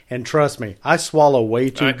And trust me, I swallow way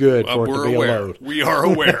too good for it to be a load. We are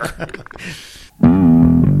aware.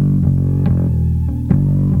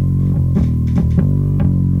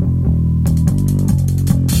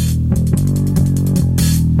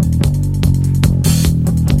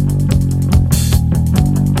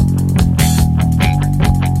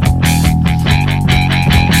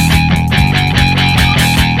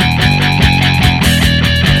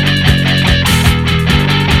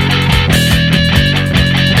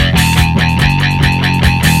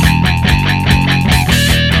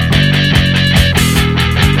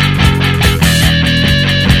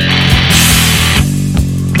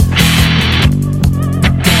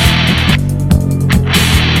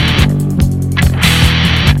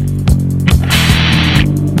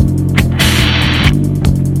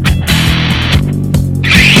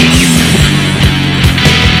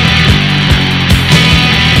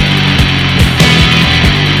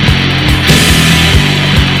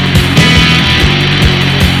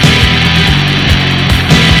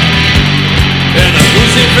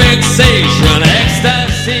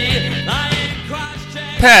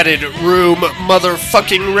 Padded Room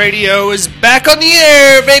Motherfucking Radio is back on the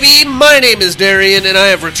air, baby! My name is Darian, and I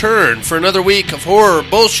have returned for another week of horror,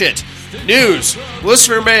 bullshit, news,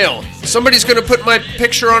 listener mail. Somebody's going to put my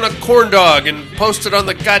picture on a corn dog and post it on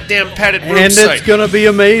the goddamn Padded Room and site. And it's going to be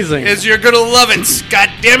amazing. You're going to love it. God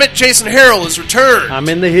damn it, Jason Harrell has returned. I'm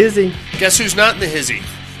in the hizzy. Guess who's not in the hizzy?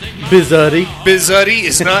 Bizuddy. Bizuddy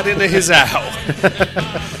is not in the hizzow.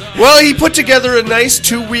 Well, he put together a nice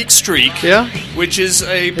 2-week streak, which is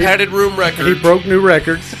a Padded Room record. He broke new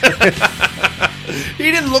records.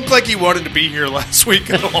 He didn't look like he wanted to be here last week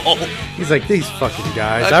at all. He's like, these fucking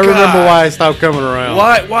guys. I remember why I stopped coming around.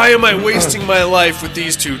 Why am I wasting my life with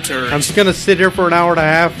these two turds? I'm just going to sit here for an hour and a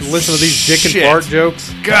half and listen to these dick and fart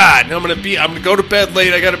jokes. God, I'm gonna go to bed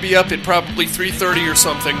late. I got to be up at probably 3:30 or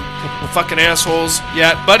something. Fucking assholes.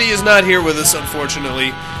 Yeah, Buddy is not here with us,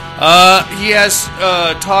 unfortunately. He has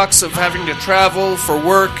talks of having to travel for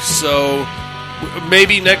work, so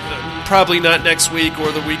maybe probably not next week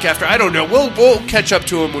or the week after. I don't know. We'll catch up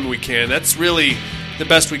to him when we can. That's really the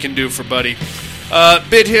best we can do for Buddy.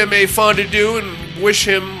 Bid him a fond adieu and wish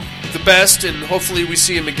him the best, and hopefully we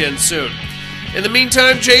see him again soon. In the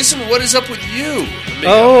meantime, Jason, what is up with you?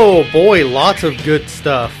 Oh, boy, lots of good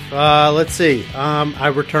stuff. Let's see. I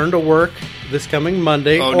returned to work this coming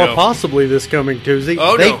Monday, possibly this coming Tuesday.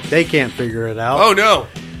 They can't figure it out. Oh, no.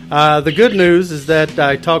 The good news is that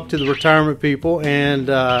I talked to the retirement people, and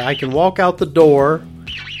I can walk out the door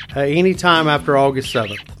any time after August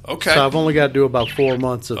 7th. Okay. So I've only got to do about 4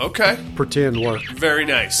 months of pretend work. Very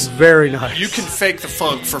nice. Very nice. You can fake the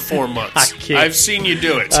funk for 4 months. I can't. I've seen you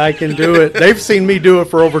do it. I can do it. They've seen me do it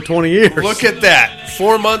for over 20 years. Look at that.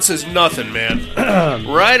 4 months is nothing, man.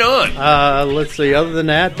 Right on. Let's see. Other than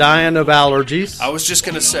that, dying of allergies. I was just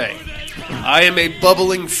going to say, I am a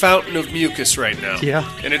bubbling fountain of mucus right now.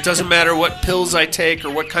 Yeah. And it doesn't matter what pills I take or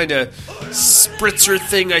what kind of spritzer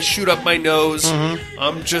thing I shoot up my nose. Mm-hmm.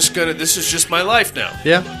 I'm just going to, this is just my life now.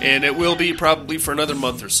 Yeah. And it will be probably for another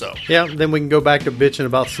month or so. Yeah, then we can go back to bitching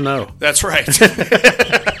about snow. That's right.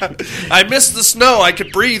 I miss the snow. I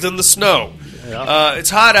could breathe in the snow. Yeah. It's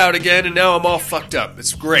hot out again, and now I'm all fucked up.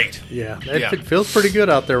 It's great. Yeah. It feels pretty good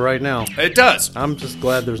out there right now. It does. I'm just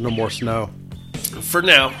glad there's no more snow. For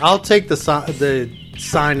now. I'll take the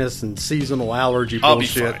sinus and seasonal allergy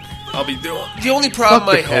bullshit. I'll be fine. The only problem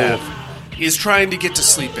I have is trying to get to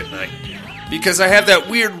sleep at night. Because I have that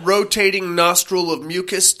weird rotating nostril of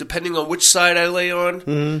mucus depending on which side I lay on.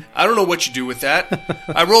 Mm-hmm. I don't know what you do with that.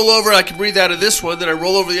 I roll over, I can breathe out of this one, then I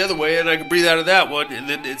roll over the other way, and I can breathe out of that one, and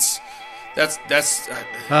then that's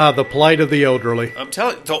the plight of the elderly. I'm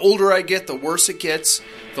telling you, the older I get, the worse it gets,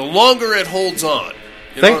 the longer it holds on.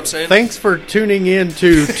 You know what I'm saying? Thanks for tuning in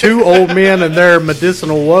to Two Old Men and Their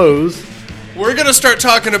Medicinal Woes. We're going to start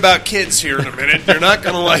talking about kids here in a minute. You're not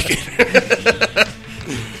going to like it.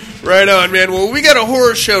 Right on, man. Well, we got a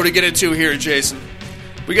horror show to get into here, Jason.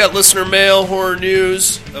 We got listener mail, horror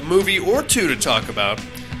news, a movie or two to talk about.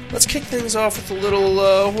 Let's kick things off with a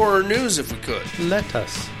little horror news, if we could. Let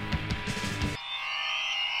us.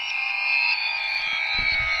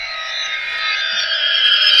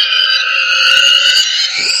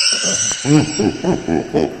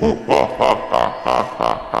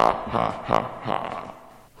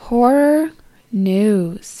 Horror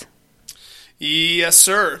news. Yes,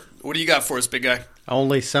 sir. What do you got for us, big guy?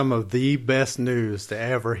 Only some of the best news to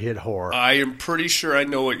ever hit horror. I am pretty sure I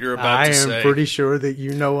know what you're about to say. I am pretty sure that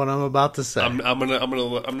you know what I'm about to say. I'm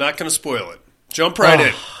not gonna spoil it. Jump right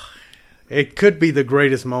in. It could be the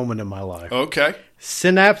greatest moment in my life. Okay.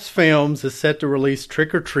 Synapse Films is set to release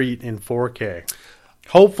Trick or Treat in 4K.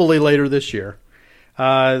 Hopefully later this year.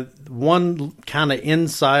 One kind of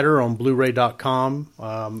insider on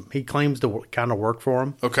Blu-ray.com, he claims to kind of work for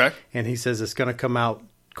him. Okay. And he says it's going to come out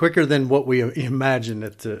quicker than what we imagined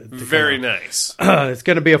it to Very nice. It's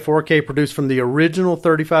going to be a 4K produced from the original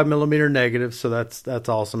 35 millimeter negative, so that's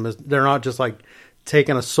awesome. They're not just like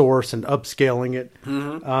taking a source and upscaling it,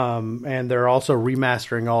 and they're also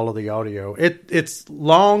remastering all of the audio. It's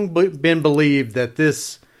long been believed that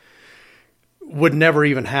this would never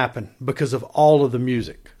even happen because of all of the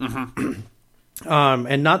music.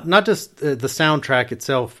 And not just the soundtrack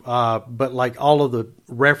itself, but like all of the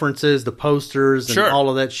references, the posters, and all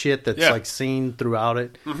of that shit that's like seen throughout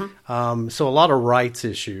it. So a lot of rights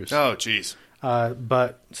issues. Oh, jeez.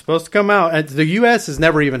 But it's supposed to come out. The U.S. has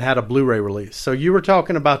never even had a Blu-ray release. So you were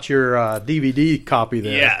talking about your DVD copy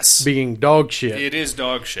there being dog shit. It is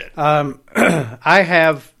dog shit. I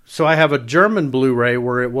have a German Blu-ray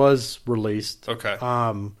where it was released. Okay.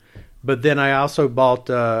 But then I also bought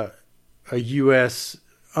a U.S.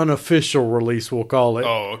 unofficial release, we'll call it,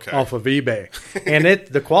 off of eBay. And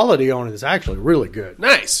the quality on it is actually really good.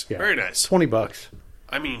 Nice. Yeah. Very nice. $20.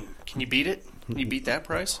 I mean, can you beat it? Can you beat that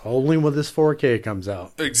price? Only when this 4K comes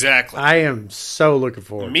out. Exactly. I am so looking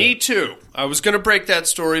forward to it. Me too. I was going to break that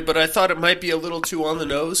story, but I thought it might be a little too on the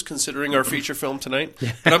nose considering our feature film tonight.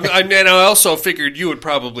 But and I also figured you would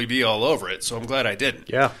probably be all over it, so I'm glad I didn't.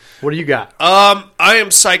 Yeah. What do you got? I am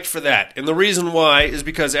psyched for that. And the reason why is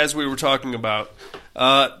because, as we were talking about,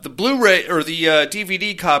 the Blu-ray or the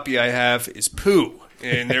DVD copy I have is poo.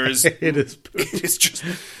 And there is... It is poo. It's just...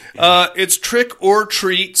 it's Trick or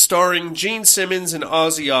Treat, starring Gene Simmons and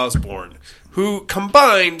Ozzy Osbourne, who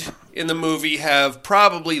combined in the movie have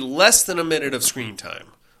probably less than a minute of screen time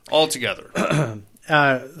altogether.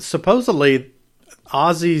 Supposedly,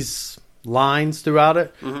 Ozzy's lines throughout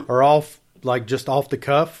it are all like just off the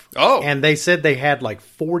cuff. Oh. And they said they had like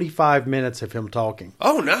 45 minutes of him talking.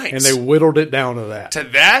 Oh, nice. And they whittled it down to that. To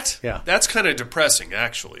that? Yeah. That's kind of depressing,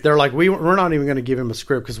 actually. They're like, we're not even going to give him a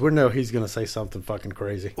script because we know he's going to say something fucking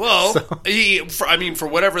crazy. Well, for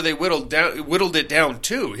whatever they whittled it down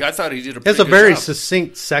to, I thought he did a pretty It's a good very job.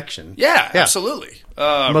 succinct section. Yeah, absolutely.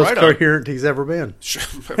 Most coherent he's ever been.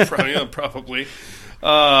 Probably.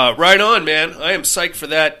 Right on, man. I am psyched for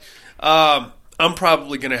that. I'm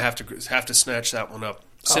probably going to have to snatch that one up.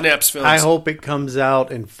 Synapse Films. I hope it comes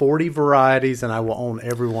out in 40 varieties, and I will own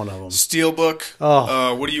every one of them. Steelbook.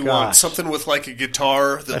 What do you want? Something with like a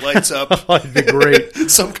guitar that lights up. That'd be great.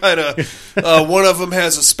 Some kind of... one of them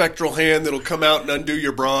has a spectral hand that'll come out and undo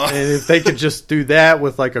your bra. And if they could just do that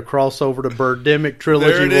with like a crossover to Birdemic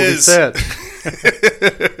trilogy, we'll be set.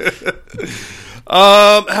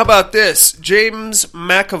 How about this? James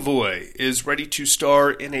McAvoy is ready to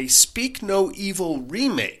star in a Speak No Evil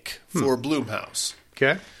remake for Blumhouse.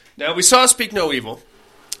 Okay. Now, we saw Speak No Evil.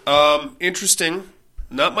 Interesting.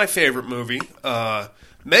 Not my favorite movie.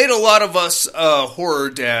 Made a lot of us horror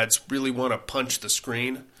dads really want to punch the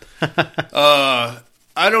screen. I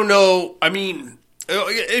don't know. I mean,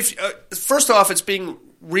 first off, it's being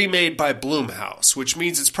remade by Blumhouse, which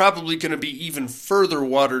means it's probably going to be even further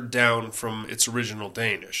watered down from its original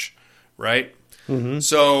Danish, right? Mm-hmm.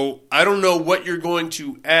 So I don't know what you're going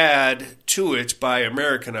to add to it by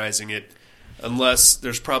Americanizing it, unless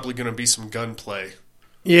there's probably going to be some gunplay.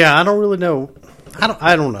 Yeah, I don't really know.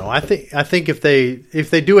 I don't know. I think if they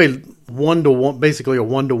do a 1-to-1, basically a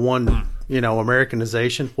 1-to-1,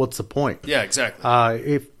 Americanization, what's the point? Yeah,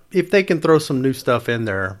 exactly. If they can throw some new stuff in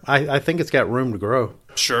there, I think it's got room to grow.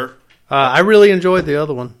 Sure. I really enjoyed the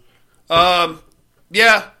other one.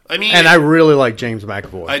 Yeah, I mean, and I really like James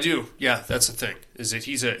McAvoy. I do. Yeah, that's the thing. Is that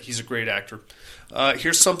he's a great actor.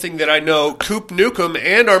 Here's something that I know Coop Nukem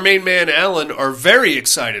and our main man Alan are very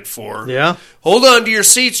excited for. Yeah. Hold on to your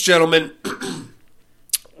seats, gentlemen.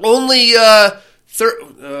 Only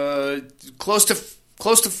close to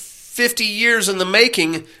 50 years in the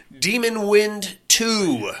making. Demon Wind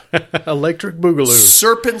 2. Electric Boogaloo.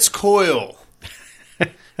 Serpent's Coil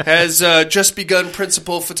has just begun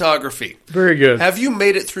principal photography. Very good. Have you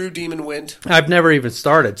made it through Demon Wind? I've never even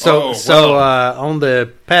started. So on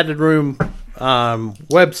the Padded Room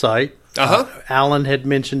website, Alan had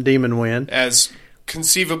mentioned Demon Wind as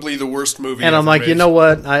conceivably the worst movie and I'm like, made. You know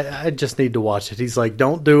what? I just need to watch it. He's like,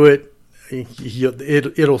 don't do it.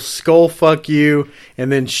 It'll skull fuck you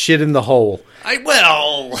and then shit in the hole.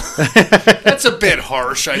 That's a bit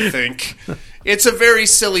harsh, I think. It's a very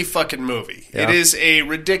silly fucking movie. Yeah. It is a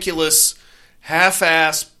ridiculous,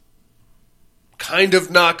 half-ass kind of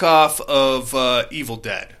knockoff of Evil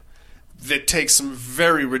Dead that takes some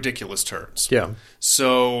very ridiculous turns. Yeah.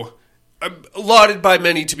 So lauded by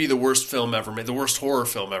many to be the worst film ever made, the worst horror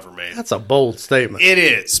film ever made. That's a bold statement. It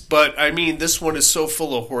is, but I mean, this one is so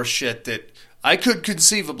full of horse shit that I could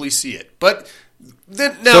conceivably see it. But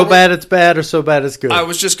then now so bad it's bad or so bad it's good. I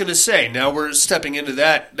was just going to say, now we're stepping into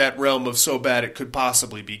that realm of so bad it could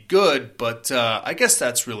possibly be good, but I guess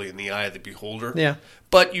that's really in the eye of the beholder. Yeah.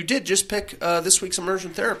 But you did just pick this week's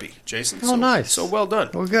Immersion Therapy, Jason. Oh, nice. So well done.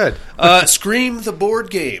 Well, good. Scream the board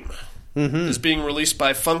game is being released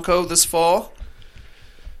by Funko this fall.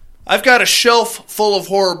 I've got a shelf full of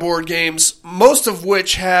horror board games, most of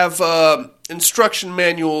which have instruction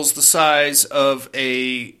manuals the size of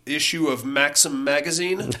a issue of Maxim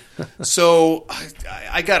magazine. So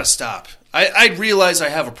I got to stop. I realize I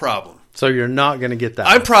have a problem. So you're not going to get that.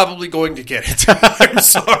 I'm probably going to get it. I'm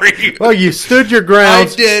sorry. Well, you stood your ground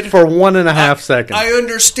I did. for 1.5 seconds. I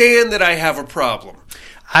understand that I have a problem.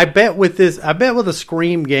 I bet with a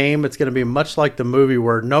Scream game, it's going to be much like the movie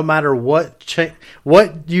where no matter what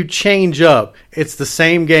you change up, it's the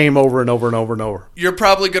same game over and over and over and over. You're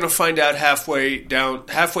probably going to find out halfway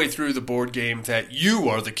through the board game that you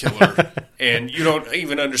are the killer, and you don't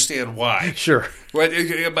even understand why. Sure. What,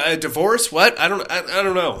 a divorce? What? I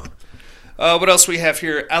don't know. What else we have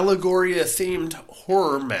here? Allegoria-themed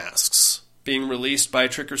horror masks being released by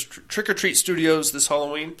Trick or Treat Studios this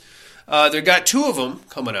Halloween. They've got 2 of them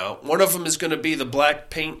coming out. One of them is going to be the black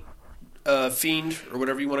paint fiend, or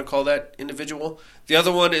whatever you want to call that individual. The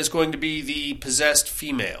other one is going to be the possessed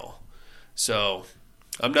female. So,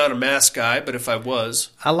 I'm not a mask guy, but if I was,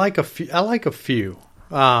 I like a few,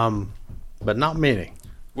 but not many.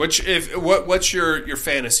 What's your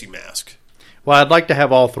fantasy mask? Well, I'd like to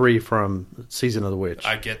have all 3 from Season of the Witch.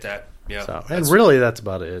 I get that. Yeah, So, and really, that's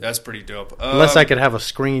about it. That's pretty dope. Unless I could have a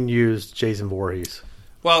screen-used Jason Voorhees.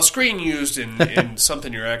 Well, screen used in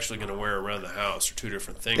something you're actually going to wear around the house are 2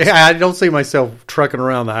 different things. Yeah, I don't see myself trucking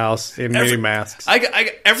around the house in many masks.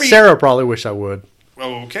 Sarah probably wish I would.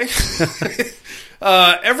 Oh, okay.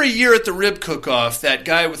 Every year at the Rib Cook-Off, that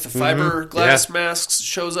guy with the fiberglass masks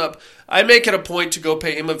shows up. I make it a point to go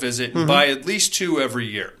pay him a visit and buy at least 2 every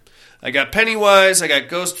year. I got Pennywise, I got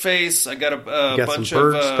Ghostface, I got a bunch some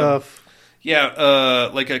bird of stuff. Yeah,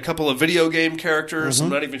 like a couple of video game characters. I'm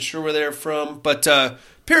not even sure where they're from, but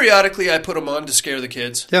periodically I put them on to scare the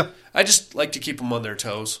kids. Yeah, I just like to keep them on their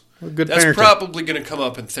toes. Well, good That's parenting. Probably going to come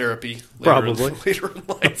up in therapy later in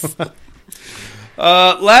life.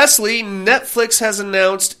 Lastly, Netflix has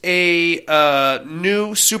announced a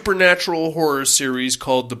new supernatural horror series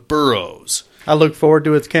called The Burrows. I look forward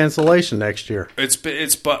to its cancellation next year. It's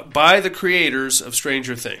by the creators of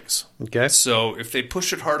Stranger Things. Okay. So if they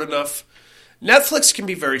push it hard enough, Netflix can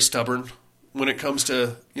be very stubborn when it comes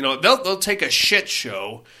to, they'll take a shit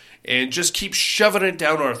show and just keep shoving it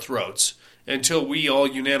down our throats until we all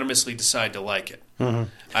unanimously decide to like it.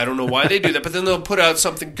 I don't know why they do that, but then they'll put out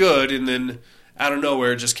something good and then out of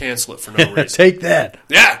nowhere just cancel it for no reason. Take that.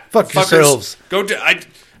 Yeah. Fuck fuckers, yourselves.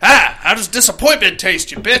 How does disappointment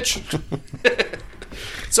taste, you bitch?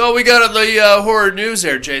 That's all we got on the horror news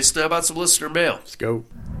there, Jason. How about some listener mail? Let's go.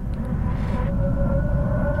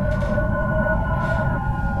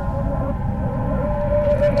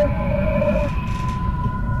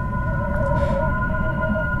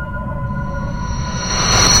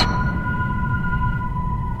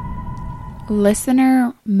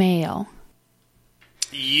 Listener mail.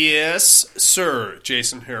 Yes, sir,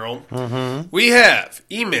 Jason Harrell. We have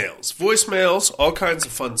emails, voicemails, all kinds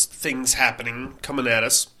of fun things happening coming at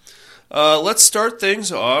us. Let's start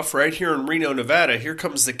things off right here in Reno, Nevada. Here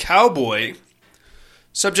comes the cowboy.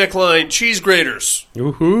 Subject line, cheese graters.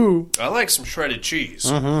 Woohoo. I like some shredded cheese.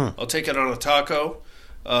 I'll take it on a taco.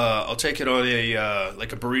 I'll take it on a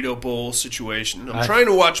like a burrito bowl situation. I'm trying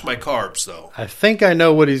to watch my carbs, though. I think I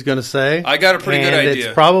know what he's going to say. I got a pretty good idea.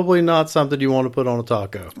 It's probably not something you want to put on a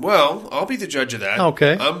taco. Well, I'll be the judge of that.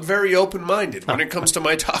 Okay. I'm very open-minded when it comes to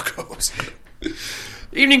my tacos.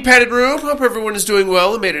 Evening, padded room. Hope everyone is doing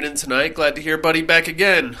well and made it in tonight. Glad to hear Buddy back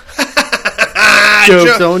again.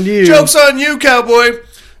 Joke's on you. Joke's on you, cowboy.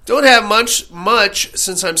 Don't have much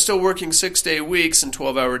since I'm still working 6-day weeks and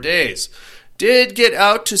 12-hour days. Did get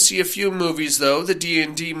out to see a few movies, though. The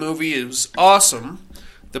D&D movie is awesome.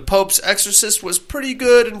 The Pope's Exorcist was pretty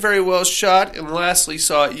good and very well shot. And lastly,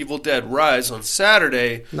 saw Evil Dead Rise on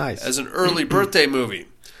Saturday as an early birthday movie.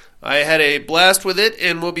 I had a blast with it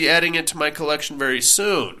and will be adding it to my collection very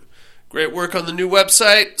soon. Great work on the new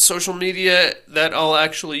website, social media that I'll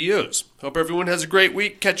actually use. Hope everyone has a great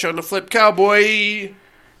week. Catch you on the flip, cowboy.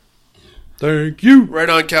 Thank you.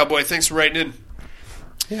 Right on, cowboy. Thanks for writing in.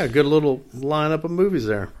 Yeah, good little lineup of movies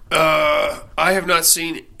there. I have not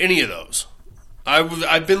seen any of those.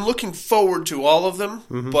 I've been looking forward to all of them,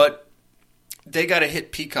 but they got to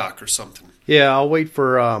hit Peacock or something. Yeah, I'll wait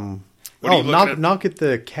for. What are you looking at? Knock at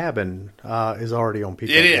the Cabin is already on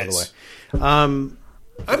Peacock. It is. By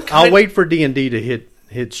the way, I'll wait for D&D to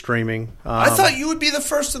hit streaming. I thought you would be the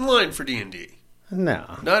first in line for D&D.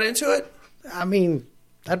 No, not into it. I mean,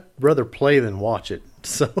 I'd rather play than watch it.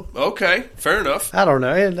 So okay, fair enough. I don't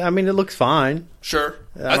know. I mean, it looks fine. Sure,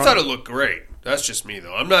 I thought it looked great. That's just me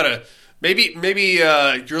though. I'm not a maybe.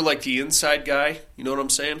 You're like the inside guy. You know what I'm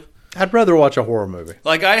saying? I'd rather watch a horror movie.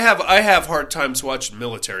 Like I have hard times watching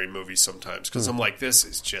military movies sometimes because I'm like, this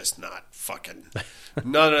is just not fucking.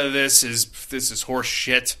 None of this is horse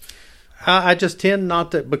shit. I just tend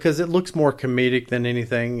not to because it looks more comedic than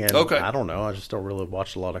anything. And okay. I don't know. I just don't really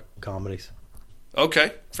watch a lot of comedies.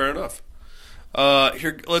 Okay, fair enough.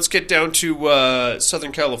 Here, let's get down to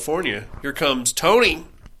Southern California. Here comes Tony.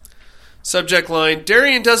 Subject line: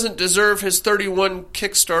 Darian doesn't deserve his 31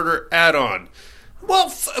 Kickstarter add-on.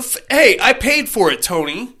 Well, hey, I paid for it,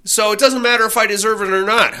 Tony, so it doesn't matter if I deserve it or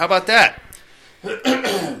not. How about that?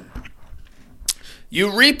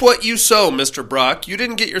 You reap what you sow, Mr. Brock. You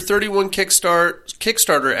didn't get your 31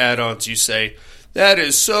 Kickstarter add-ons, you say. That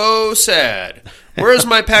is so sad. Where is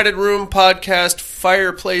my padded room podcast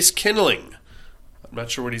fireplace kindling? I'm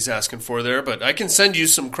not sure what he's asking for there, but I can send you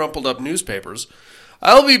some crumpled up newspapers.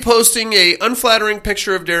 I'll be posting a unflattering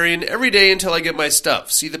picture of Darian every day until I get my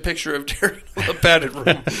stuff. See the picture of Darian on the Padded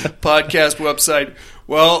Room podcast website.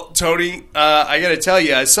 Well, Tony, I got to tell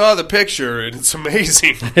you, I saw the picture, and it's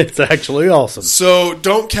amazing. It's actually awesome. So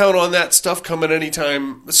don't count on that stuff coming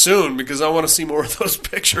anytime soon, because I want to see more of those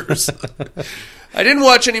pictures. I didn't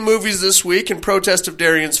watch any movies this week in protest of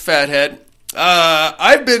Darian's fat head.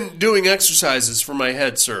 I've been doing exercises for my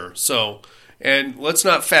head, sir. So, and let's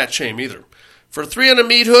not fat shame either. For 3 on a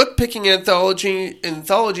meat hook, picking anthologies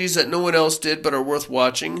that no one else did but are worth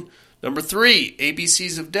watching. Number 3,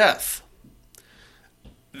 ABCs of Death.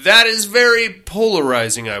 That is very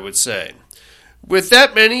polarizing, I would say. With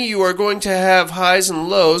that many, you are going to have highs and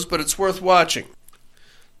lows, but it's worth watching.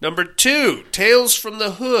 Number 2, Tales from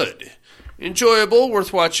the Hood. Enjoyable,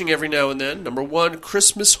 worth watching every now and then. Number 1,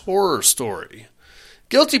 Christmas Horror Story.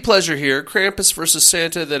 Guilty pleasure here, Krampus vs.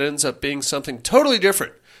 Santa that ends up being something totally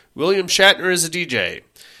different. William Shatner is a DJ.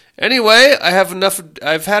 Anyway,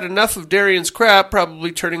 I've had enough of Darian's crap,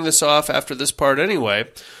 probably turning this off after this part anyway.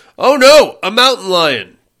 Oh no, a mountain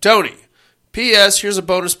lion. Tony. P.S. Here's a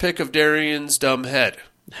bonus pic of Darian's dumb head.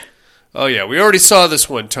 Oh yeah, we already saw this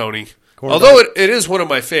one, Tony. Although it is one of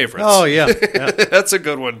my favorites. Oh yeah. That's a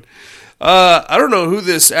good one. I don't know who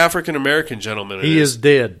this African-American gentleman is. He is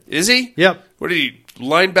dead. Is he? Yep. What did he,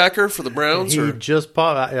 linebacker for the Browns? He just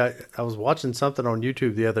popped. I was watching something on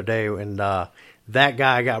YouTube the other day, and that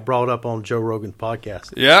guy got brought up on Joe Rogan's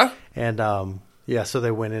podcast. Yeah? And, so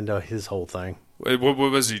they went into his whole thing. Wait, what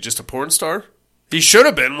was he, just a porn star? He should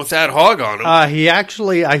have been with that hog on him. He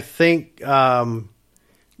actually, I think,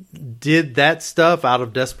 did that stuff out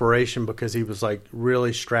of desperation because he was, like,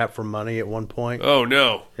 really strapped for money at one point. Oh,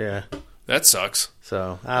 no. Yeah. That sucks.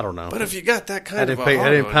 So, I don't know. But if you got that kind of a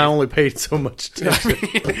hog I only paid so much attention.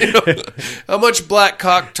 How much black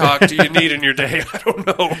cock talk do you need in your day? I don't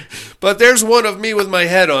know. But there's one of me with my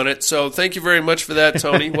head on it, so thank you very much for that,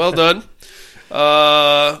 Tony. Well done.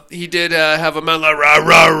 He did have a mountain like,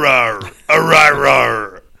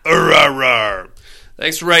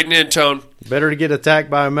 Thanks for writing in, Tone. Better to get attacked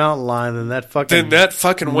by a mountain lion than that fucking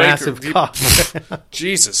massive cock.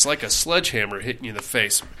 Jesus, like a sledgehammer hitting you in the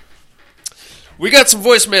face. We got some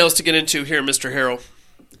voicemails to get into here, Mr. Harrell.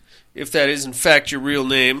 If that is, in fact, your real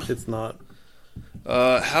name. It's not.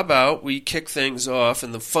 How about we kick things off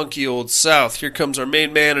in the funky old South? Here comes our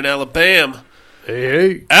main man in Alabama.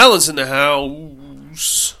 Hey. Alan's in the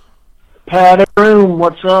house. Padded Room,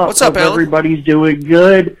 what's up? What's up, Hope Alan? everybody's doing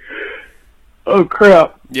good. Oh,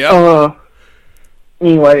 crap. Yeah.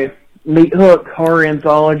 Anyway, Meat Hook, horror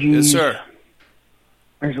anthologies. Yes, sir.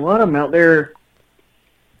 There's a lot of them out there.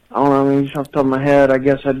 I don't know, I mean, just off the top of my head, I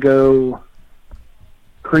guess I'd go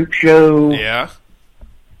Creep Show, Yeah.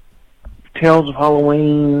 Tales of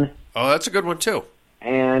Halloween, Oh, that's a good one, too.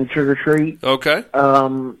 and Trick or Treat. Okay.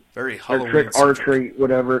 Very Or Halloween. Trick or Treat,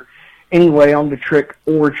 whatever. Anyway, on to Trick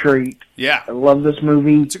or Treat. Yeah. I love this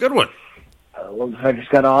movie. It's a good one. I love the fact it's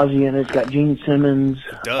got Ozzy in it. It's got Gene Simmons.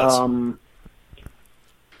 It does.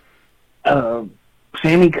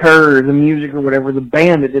 Sammy Kerr, the music or whatever, the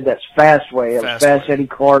band that did that's Fastway. It was Fast Eddie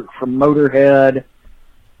Clark from Motorhead.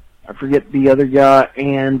 I forget the other guy.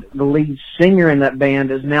 And the lead singer in that band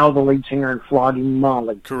is now the lead singer in Flogging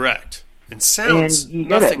Molly. Correct. And sounds And you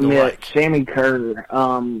gotta nothing admit, alike. Sammy Kerr,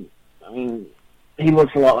 I mean, he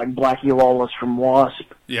looks a lot like Blackie Lawless from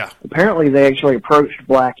Wasp. Yeah. Apparently, they actually approached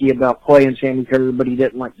Blackie about playing Sammy Kerr, but he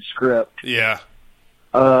didn't like the script. Yeah.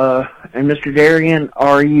 And Mr. Darian,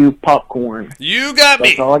 are you popcorn? You got me.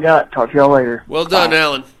 That's all I got. Talk to y'all later. Well done, Bye.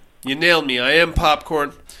 Alan. You nailed me. I am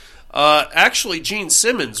popcorn. Actually, Gene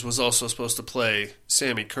Simmons was also supposed to play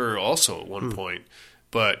Sammy Kerr also at one point,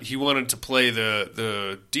 but he wanted to play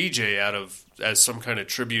the DJ as some kind of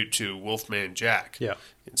tribute to Wolfman Jack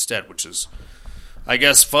instead, which is, I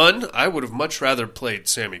guess, fun. I would have much rather played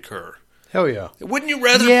Sammy Kerr. Hell yeah. Wouldn't you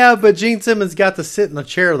rather? Yeah, but Gene Simmons got to sit in the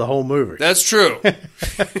chair the whole movie. That's true.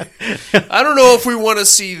 I don't know if we want to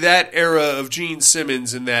see that era of Gene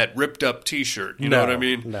Simmons in that ripped up T-shirt. You know what I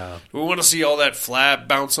mean? No. We want to see all that flab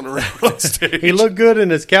bouncing around on stage. He looked good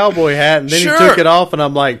in his cowboy hat, and then Sure. he took it off, and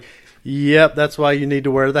I'm like, yep, that's why you need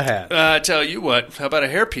to wear the hat. I tell you what, how about a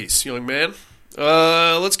hairpiece, young man?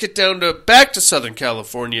 Let's get back to Southern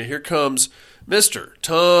California. Here comes Mr.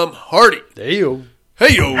 Tom Hardy. There you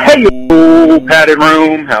Hey yo, padded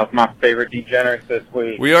room. How's my favorite degenerates this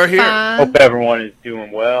week? We are here. Hope everyone is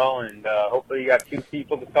doing well, and hopefully you got two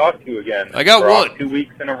people to talk to again. I got We're one. off 2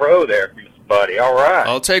 weeks in a row there from this buddy. All right.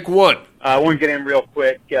 I'll take one. I want to get in real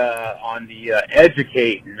quick on the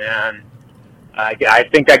educating, man. I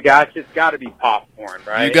think I got you. It's got to be popcorn,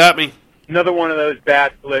 right? You got me. Another one of those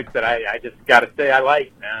bad flicks that I just got to say I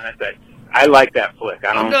like, man. I like that flick.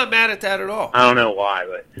 I'm not mad at that at all. I don't know why,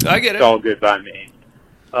 but I get it. It's all good by me.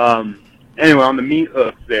 Anyway, on the meat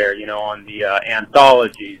hooks there, on the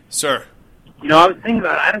anthologies. Sir. I was thinking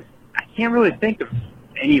about it. I can't really think of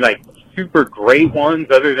any, super great ones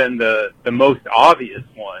other than the most obvious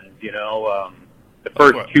ones, the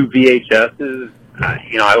first two VHSs,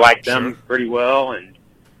 I like them pretty well, and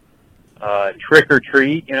Trick or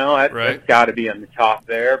Treat, that's got to be on the top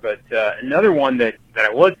there. But another one that I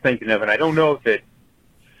was thinking of, and I don't know if it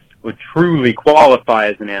would truly qualify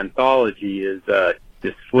as an anthology, is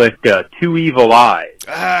this flick, Two Evil Eyes,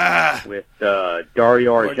 with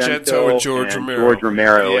Dario Argento and George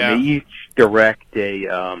Romero, Yeah. and they each direct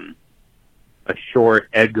a short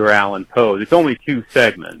Edgar Allan Poe. It's only 2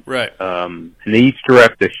 segments, right? And they each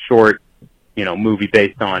direct a short, movie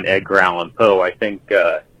based on Edgar Allan Poe. I think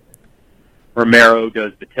Romero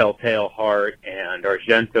does The Telltale Heart, and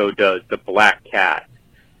Argento does The Black Cat.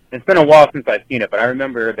 It's been a while since I've seen it, but I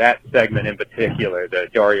remember that segment in particular, the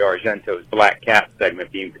Dario Argento's Black Cat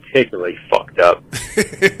segment, being particularly fucked up.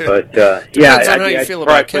 But, I'd probably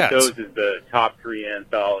put those as the top 3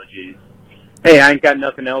 anthologies. Hey, I ain't got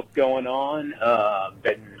nothing else going on.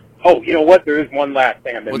 You know what? There is one last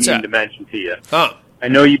thing I've been meaning to mention to you. Huh. I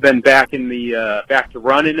know you've been back in the back to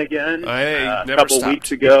running again. I never a couple stopped.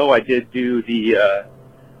 weeks ago, I did do the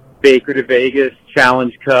Baker to Vegas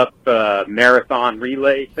Challenge Cup marathon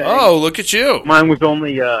relay thing. Oh, look at you! Mine was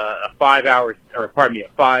only a 5 hours, or pardon me,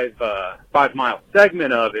 a 5 mile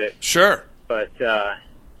segment of it. Sure, but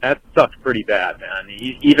that sucks pretty bad, man.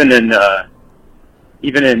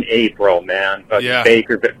 Even in April, man. But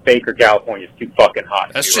Baker, California is too fucking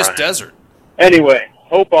hot. That's just desert. Anyway,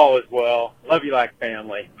 hope all is well. Love you like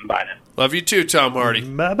family. Bye now. Love you too, Tom Hardy.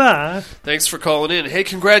 Bye-bye. Thanks for calling in. Hey,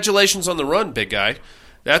 congratulations on the run, big guy.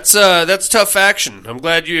 That's tough action. I'm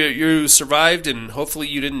glad you survived, and hopefully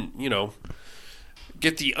you didn't,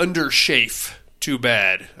 get the underchafe too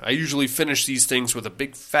bad. I usually finish these things with a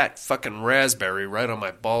big fat fucking raspberry right on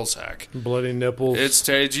my ball sack. Bloody nipples.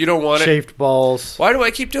 You don't want chafed balls. Why do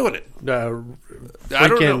I keep doing it? I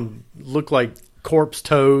don't know. Look like corpse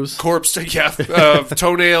toes.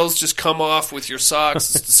 Toenails just come off with your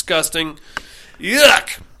socks. It's disgusting.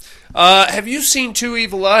 Yuck. Have you seen Two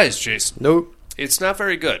Evil Eyes, Jason? Nope. It's not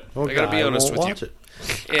very good. I got to be honest with you.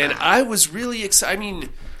 And I was really excited. I mean,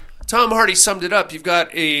 Tom Hardy summed it up. You've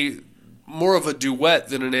got more of a duet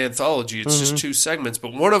than an anthology. It's just 2 segments.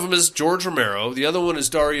 But one of them is George Romero. The other one is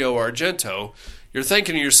Dario Argento. You're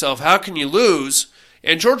thinking to yourself, how can you lose?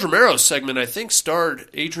 And George Romero's segment, I think, starred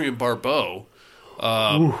Adrienne Barbeau.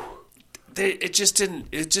 It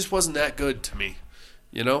just wasn't that good to me,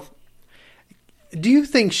 Do you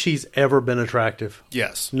think she's ever been attractive?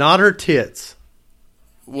 Yes. Not her tits.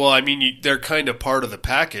 Well, I mean, they're kind of part of the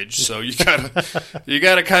package, so you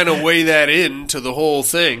gotta kind of weigh that into the whole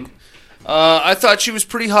thing. I thought she was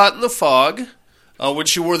pretty hot in The Fog when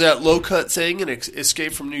she wore that low cut thing and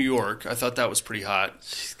Escape from New York. I thought that was pretty hot.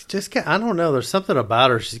 She's just I don't know. There's something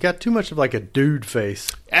about her. She's got too much of like a dude face.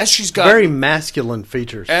 As she's gotten very masculine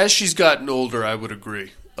features. As she's gotten older, I would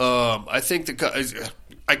agree. I think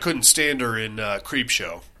I couldn't stand her in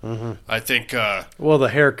Creepshow. Mm-hmm. I think... the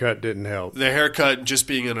haircut didn't help. The haircut and just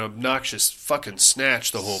being an obnoxious fucking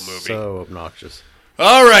snatch the whole movie. So obnoxious.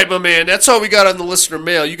 All right, my man. That's all we got on the listener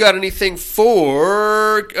mail. You got anything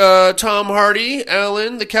for Tom Hardy,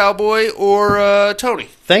 Alan, the Cowboy, or Tony?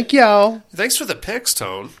 Thank y'all. Thanks for the picks,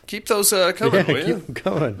 Tone. Keep those coming, will you? Keep them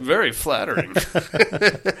coming. Very flattering.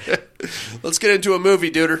 Let's get into a movie,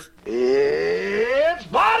 Duder. It's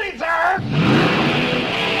party time!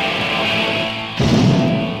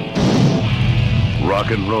 Rock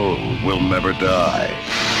and roll will never die.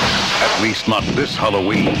 At least not this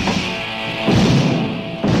Halloween.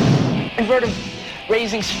 I've heard of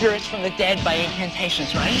raising spirits from the dead by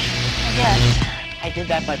incantations, right? Yes. I did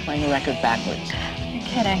that by playing the record backwards. You're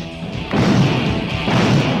kidding.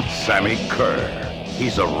 Sammy Kerr.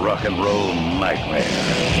 He's a rock and roll nightmare.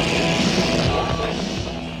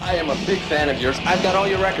 I am a big fan of yours. I've got all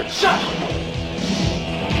your records. Shut up!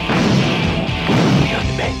 You're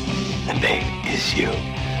the bait. The bait is you.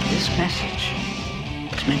 This message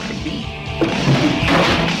was meant for me.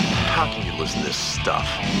 How can you listen to this stuff?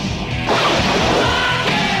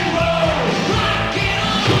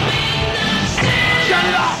 Shut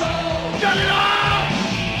it off! Shut it off!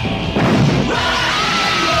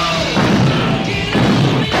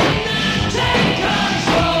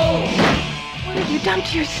 What have you done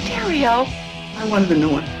to your stereo? I wanted a new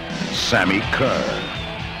one. Sammy Kerr.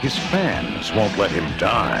 His fans won't let him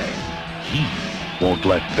die. He won't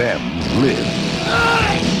let them live.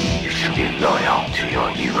 You should be loyal to your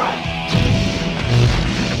hero.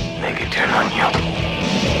 Make it turn on you.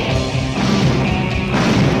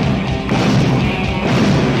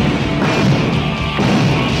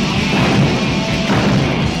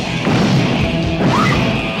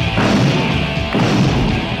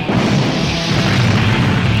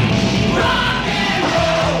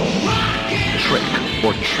 Trick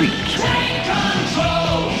or treat.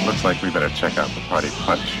 Looks like we better check out the party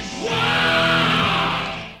punch.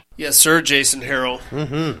 Yes, sir, Jason Harrell.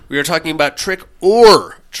 Mm-hmm. We are talking about Trick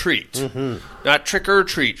or Treat. Mm-hmm. Not Trick or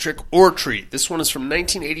Treat, Trick or Treat. This one is from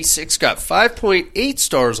 1986, got 5.8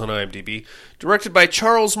 stars on IMDb. Directed by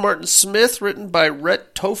Charles Martin Smith, written by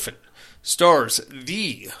Rhett Tofin. Stars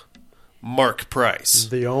the Mark Price.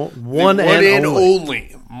 The one and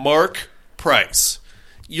only Mark Price.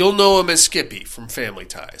 You'll know him as Skippy from Family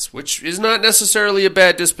Ties, which is not necessarily a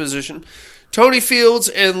bad disposition. Tony Fields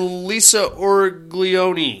and Lisa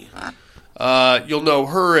Orglione. You'll know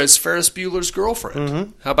her as Ferris Bueller's girlfriend.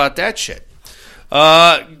 Mm-hmm. How about that shit?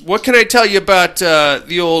 What can I tell you about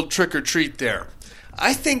the old Trick or Treat there?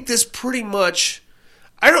 I think this pretty much...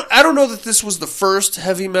 I don't know that this was the first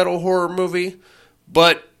heavy metal horror movie,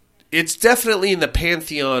 but it's definitely in the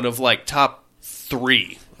pantheon of like top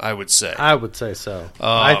 3, I would say. I would say so.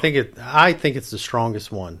 I think it's the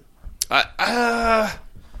strongest one.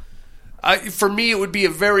 For me, it would be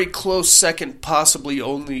a very close second, possibly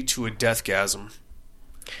only to a Deathgasm.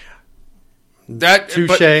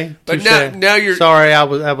 Touche. But now you're sorry. I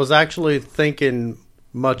was actually thinking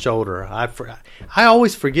much older. I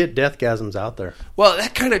always forget Deathgasm's out there. Well,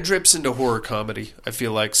 that kind of drips into horror comedy. I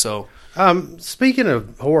feel like so. Speaking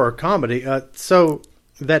of horror comedy, so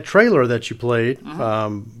that trailer that you played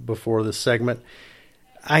before this segment,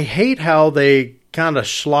 I hate how they kind of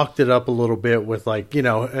schlocked it up a little bit with like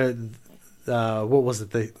what was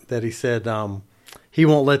it that he said? He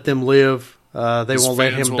won't let them live. They won't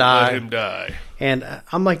let him die. And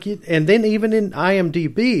I'm like, and then even in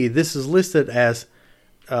IMDb, this is listed as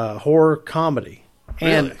horror comedy.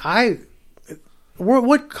 Really? And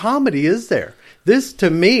what comedy is there? This to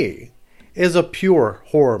me is a pure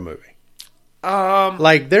horror movie.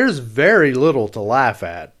 Like there's very little to laugh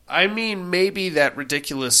at. I mean, maybe that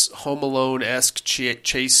ridiculous Home Alone-esque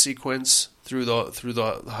chase sequence through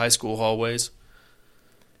the high school hallways.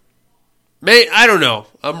 I don't know.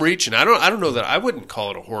 I'm reaching. I don't know that I wouldn't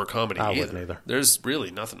call it a horror comedy. I wouldn't either. There's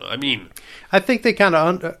really nothing. I mean, I think they kind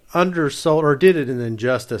of undersold or did it an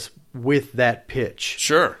injustice with that pitch.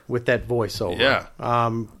 Sure. With that voiceover. Yeah.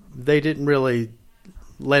 They didn't really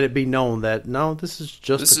let it be known that no, this is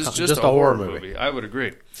just a horror movie. I would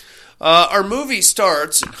agree. Our movie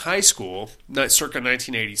starts in high school, circa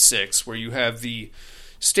 1986, where you have the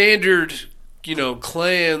standard,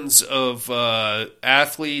 clans of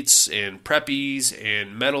athletes and preppies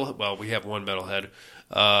and metal. Well, we have one metalhead.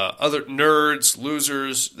 Other nerds,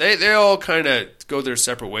 losers. They all kind of go their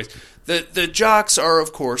separate ways. The jocks are,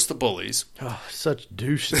 of course, the bullies. Oh, such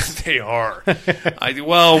douches. They are.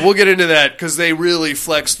 We'll get into that because they really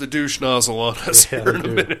flex the douche nozzle on us here in a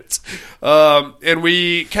minute. And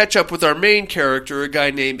we catch up with our main character, a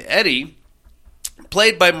guy named Eddie,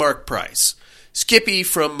 played by Mark Price, Skippy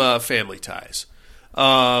from Family Ties.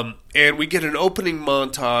 And we get an opening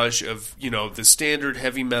montage of, the standard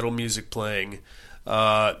heavy metal music playing.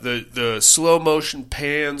 The slow motion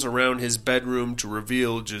pans around his bedroom to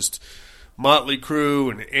reveal just Motley Crue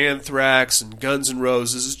and Anthrax and Guns N'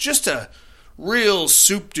 Roses. It's just a real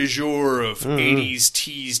soup du jour of 80s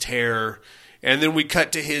teased hair. And then we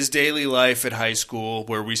cut to his daily life at high school,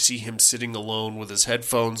 where we see him sitting alone with his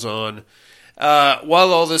headphones on.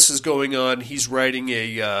 While all this is going on, he's writing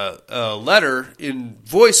a letter in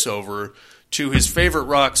voiceover to his favorite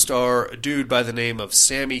rock star, a dude by the name of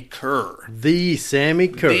Sammy Kerr. The Sammy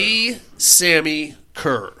Kerr. The Sammy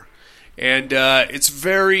Kerr. And it's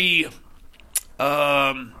very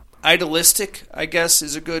idealistic, I guess,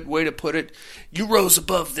 is a good way to put it. You rose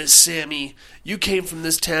above this, Sammy. You came from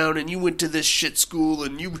this town, and you went to this shit school,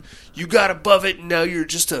 and you got above it, and now you're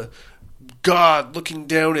just a god looking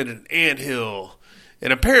down at an anthill.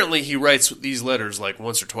 And apparently he writes these letters like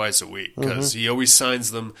once or twice a week, because he always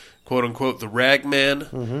signs them, quote-unquote, the Rag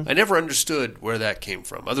Man. I never understood where that came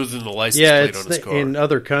from, other than the license plate on his car. In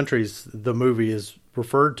other countries, the movie is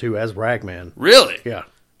referred to as Ragman. Really? Yeah.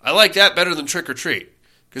 I like that better than Trick or Treat.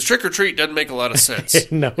 Because Trick or Treat doesn't make a lot of sense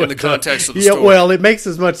in the context of the story. Well, it makes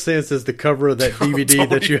as much sense as the cover of that DVD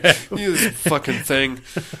that you have. This fucking thing.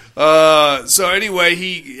 So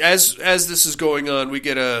anyway, as this is going on, we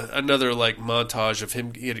get another like montage of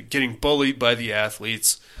him getting bullied by the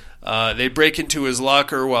athletes. They break into his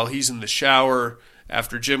locker while he's in the shower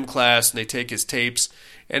after gym class, and they take his tapes.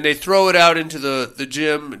 And they throw it out into the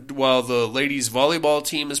gym while the ladies' volleyball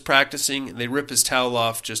team is practicing, and they rip his towel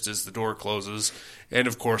off just as the door closes, and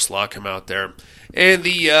of course lock him out there. And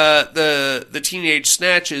the teenage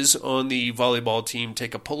snatches on the volleyball team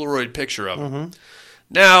take a Polaroid picture of him.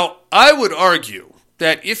 Now, I would argue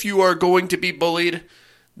that if you are going to be bullied,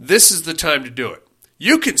 this is the time to do it.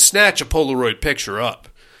 You can snatch a Polaroid picture up.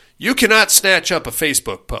 You cannot snatch up a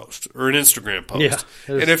Facebook post or an Instagram post.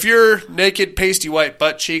 Yeah, and if your naked, pasty white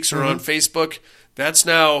butt cheeks are on Facebook, that's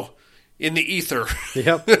now in the ether.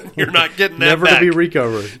 Yep. You're not getting that Never back. to be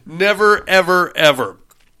recovered. Never, ever, ever.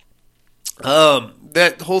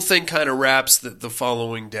 That whole thing kind of wraps the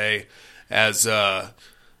following day as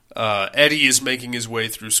Eddie is making his way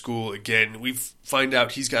through school again. We find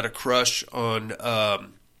out he's got a crush on a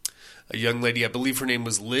young lady. I believe her name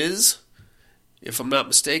was Liz, if I'm not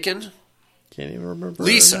mistaken. Can't even remember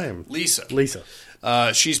Lisa. her name. Lisa.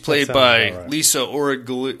 She's played by right. Lisa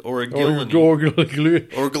Origlione.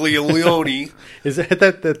 Is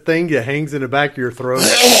that the thing that hangs in the back of your throat?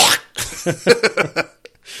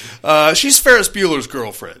 She's Ferris Bueller's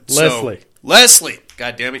girlfriend. Leslie.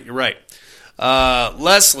 God damn it, you're right.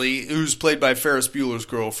 Leslie, who's played by Ferris Bueller's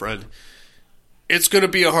girlfriend. It's going to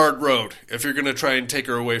be a hard road if you're going to try and take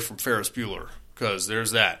her away from Ferris Bueller, because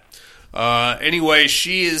there's that. Anyway,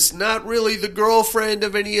 she is not really the girlfriend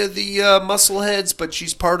of any of the muscleheads, but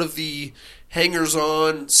she's part of the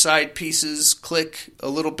hangers-on side pieces clique a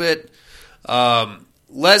little bit.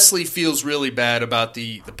 Leslie feels really bad about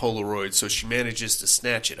the Polaroid, so she manages to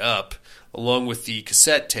snatch it up along with the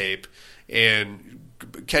cassette tape and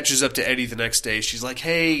catches up to Eddie the next day. She's like,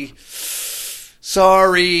 hey,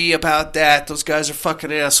 sorry about that. Those guys are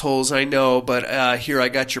fucking assholes, I know, but here, I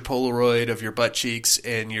got your Polaroid of your butt cheeks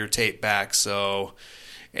and your tape back, so...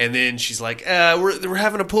 And then she's like, we're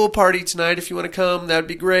having a pool party tonight. If you want to come, that'd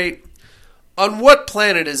be great. On what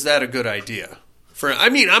planet is that a good idea?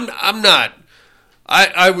 I'm not...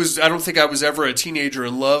 I don't think I was ever a teenager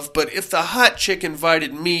in love, but if the hot chick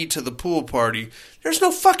invited me to the pool party, there's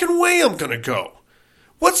no fucking way I'm going to go.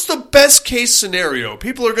 What's the best case scenario?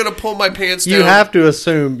 People are going to pull my pants down. You have to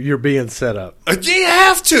assume you're being set up. You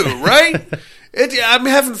have to, right? I'm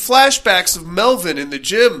having flashbacks of Melvin in the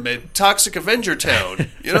gym at Toxic Avenger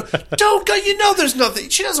Town. You know, don't go. You know, there's nothing.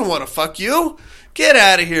 She doesn't want to fuck you. Get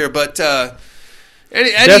out of here. But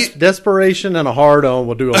Eddie, desperation and a hard-on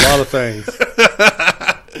will do a lot of things.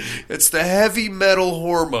 It's the heavy metal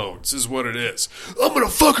hormones, is what it is. I'm gonna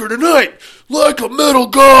fuck her tonight like a metal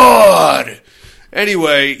god.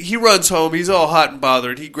 Anyway, he runs home. He's all hot and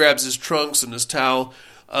bothered. He grabs his trunks and his towel,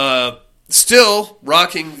 still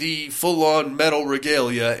rocking the full-on metal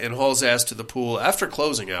regalia, and hauls ass to the pool after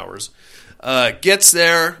closing hours. Gets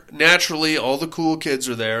there. Naturally, all the cool kids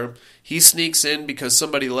are there. He sneaks in because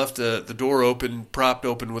somebody left the door open, propped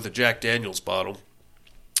open with a Jack Daniels bottle.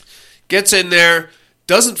 Gets in there.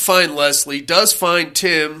 Doesn't find Leslie. Does find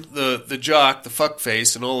Tim, the jock, the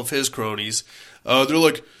fuckface, and all of his cronies. They're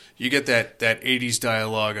like... You get that 80s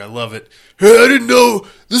dialogue. I love it. Hey, I didn't know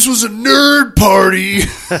this was a nerd party.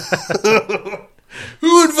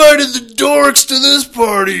 Who invited the dorks to this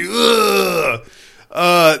party?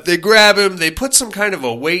 They grab him. They put some kind of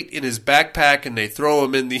a weight in his backpack, and they throw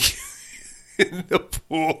him in the in the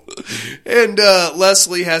pool. And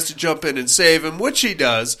Leslie has to jump in and save him, which he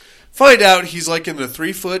does. Find out he's like in the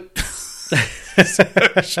 3-foot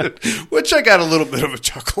section, which I got a little bit of a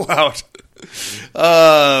chuckle out.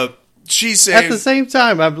 She saves. At the same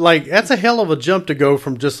time, I'm like, that's a hell of a jump to go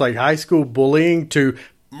from just like high school bullying to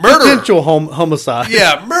murderer. Potential homicide.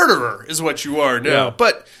 Yeah, murderer is what you are now. Yeah.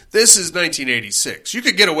 But this is 1986. You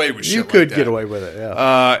could get away with shit You like could that. get away with it,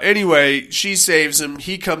 yeah. Anyway, she saves him.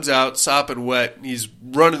 He comes out, sopping wet, and he's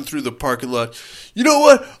running through the parking lot. You know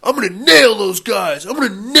what? I'm going to nail those guys. I'm going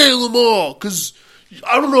to nail them all, because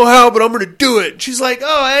I don't know how, but I'm going to do it. And she's like,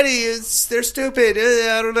 oh, Eddie, they're stupid.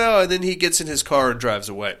 I don't know. And then he gets in his car and drives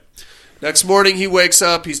away. Next morning, he wakes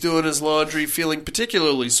up, he's doing his laundry, feeling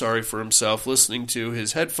particularly sorry for himself, listening to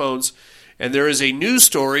his headphones, and there is a news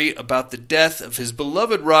story about the death of his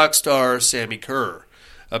beloved rock star, Sammy Kerr,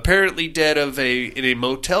 apparently dead in a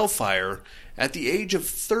motel fire at the age of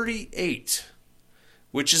 38,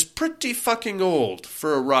 which is pretty fucking old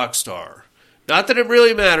for a rock star. Not that it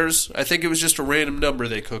really matters. I think it was just a random number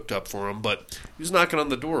they cooked up for him, but he was knocking on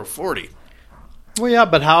the door of 40. Well, yeah,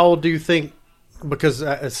 but how old do you think? Because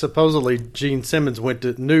supposedly Gene Simmons went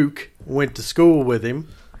to school with him.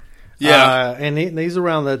 Yeah, and he's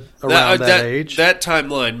around that age. That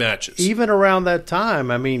timeline matches. Even around that time,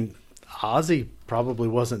 I mean, Ozzy probably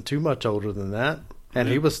wasn't too much older than that, and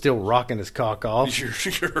he was still rocking his cock off.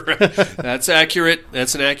 You're right. That's accurate.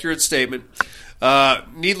 That's an accurate statement.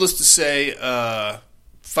 Needless to say,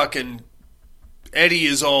 fucking Eddie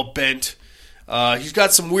is all bent. He's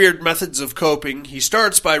got some weird methods of coping. He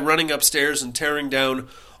starts by running upstairs and tearing down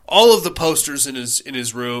all of the posters in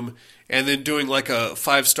his room, and then doing like a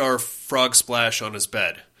 5-star frog splash on his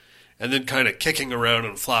bed, and then kind of kicking around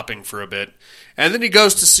and flopping for a bit. And then he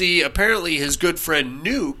goes to see, apparently, his good friend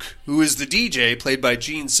Nuke, who is the DJ, played by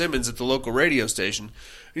Gene Simmons at the local radio station.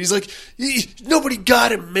 And he's like, nobody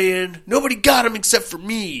got him, man. Nobody got him except for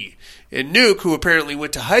me. And Nuke, who apparently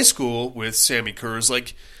went to high school with Sammy Kerr, is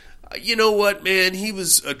like, you know what, man? He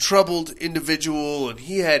was a troubled individual, and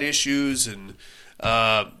he had issues, and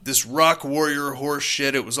this rock warrior horse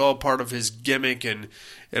shit, it was all part of his gimmick, and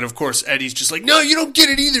of course Eddie's just like, no, you don't get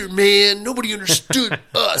it either, man. Nobody understood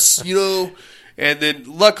us, you know? And then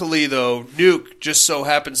luckily, though, Nuke just so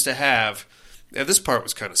happens to have, and this part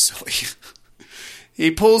was kind of silly,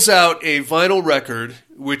 he pulls out a vinyl record,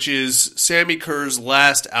 which is Sammy Kerr's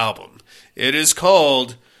last album. It is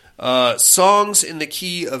called Songs in the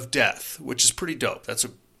Key of Death, which is pretty dope. That's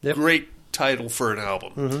a great title for an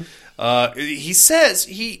album. Mm-hmm. He says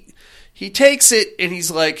he takes it and he's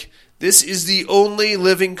like, this is the only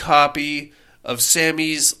living copy of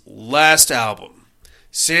Sammy's last album.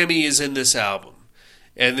 Sammy is in this album.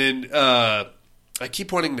 And then I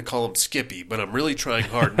keep wanting to call him Skippy, but I'm really trying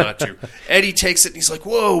hard not to. Eddie takes it and he's like,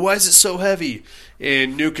 whoa, why is it so heavy?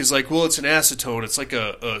 And Nuke is like, well, it's an acetone. It's like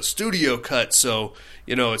a studio cut, so,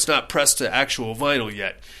 you know, it's not pressed to actual vinyl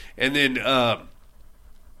yet. And then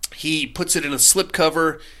he puts it in a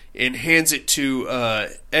slipcover and hands it to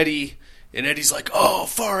Eddie, and Eddie's like, oh,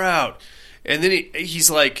 far out. And then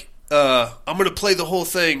he's like, I'm going to play the whole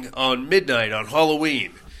thing on midnight on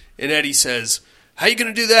Halloween. And Eddie says, how you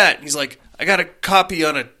going to do that? And he's like, I got a copy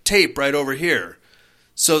on a tape right over here.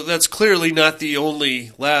 So that's clearly not the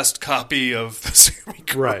only last copy of the Sammy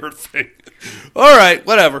Kerr thing. All right,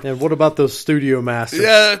 whatever. And what about those studio masters?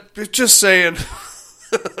 Yeah, just saying.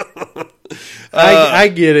 I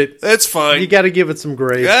get it. It's fine. You got to give it some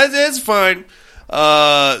grace. Yeah, it's fine.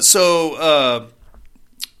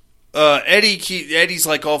 Eddie's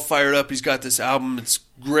like all fired up. He's got this album. It's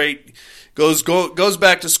great. Goes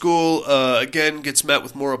back to school. Again, gets met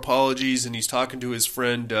with more apologies, and he's talking to his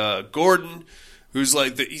friend Gordon, who's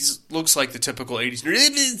like looks like the typical 80s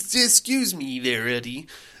nerd. Excuse me there, Eddie.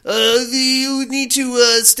 You need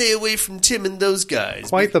to stay away from Tim and those guys.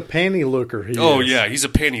 Quite the panty lurker he is. Oh yeah, he's a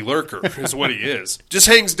panty lurker is what he is. Just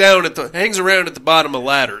hangs around at the bottom of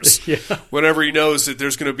ladders whenever he knows that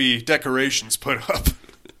there's going to be decorations put up.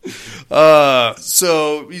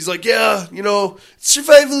 So he's like, yeah, you know,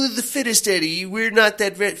 survival of the fittest, Eddie. We're not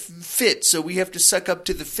that fit, so we have to suck up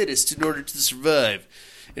to the fittest in order to survive.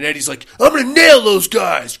 And Eddie's like, I'm going to nail those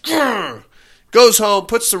guys. Grr! Goes home,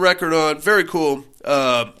 puts the record on, very cool.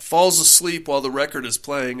 Falls asleep while the record is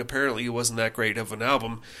playing. Apparently it wasn't that great of an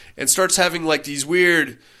album. And starts having like these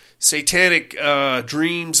weird satanic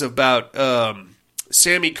dreams about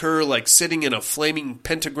Sammy Kerr like sitting in a flaming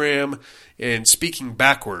pentagram and speaking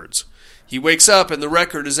backwards. He wakes up and the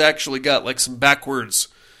record has actually got like some backwards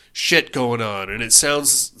shit going on. And it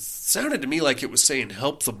sounded to me like it was saying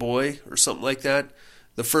help the boy or something like that.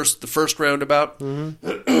 The first roundabout.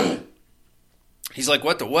 Mm-hmm. He's like,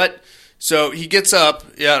 what the what? So he gets up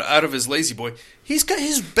out of his lazy boy. He's got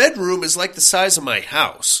his bedroom is like the size of my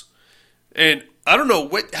house. And I don't know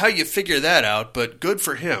how you figure that out, but good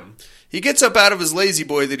for him. He gets up out of his lazy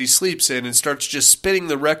boy that he sleeps in and starts just spinning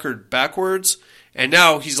the record backwards. And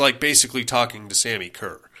now he's like basically talking to Sammy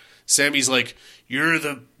Kerr. Sammy's like, you're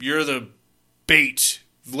the bait.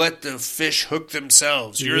 Let the fish hook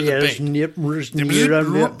themselves. You're the bait. You're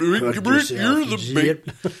the bait.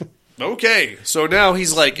 Okay, so now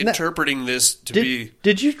he's like interpreting this to be.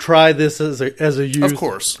 Did you try this as a youth? Of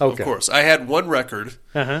course, okay. Of course. I had one record,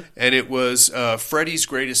 and it was Freddie's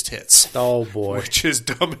Greatest Hits. Oh boy, which is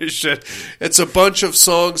dumb as shit. It's a bunch of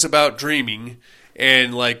songs about dreaming,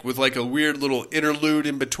 and like with like a weird little interlude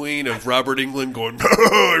in between of Robert Englund going,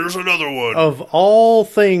 "Here's another one." Of all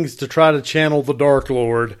things to try to channel the Dark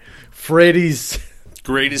Lord, Freddie's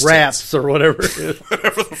Greatest raps hits. Or whatever it is.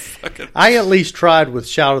 Whatever the fucking. I at least tried with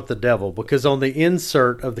Shout at the Devil because on the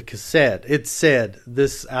insert of the cassette it said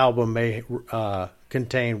this album may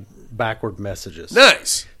contain backward messages.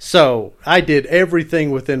 Nice. So I did everything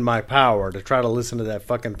within my power to try to listen to that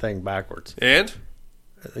fucking thing backwards. And?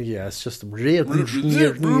 Yeah, it's just. I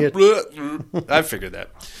figured that.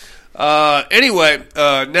 Anyway,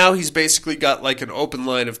 now he's basically got like an open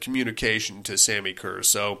line of communication to Sammy Kerr.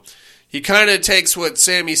 So he kind of takes what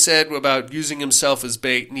Sammy said about using himself as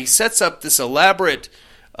bait, and he sets up this elaborate,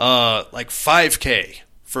 like 5K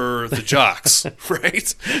for the jocks, right?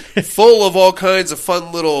 Full of all kinds of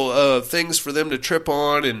fun little things for them to trip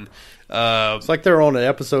on, and it's like they're on an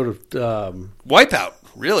episode of Wipeout.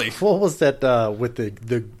 Really? What was that with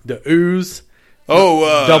the ooze?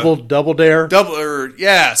 Oh, double dare,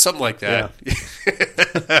 something like that. Yeah.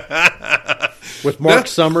 With Mark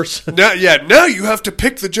Summers. Now you have to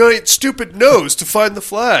pick the giant stupid nose to find the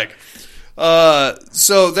flag.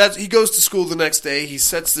 So that he goes to school the next day. He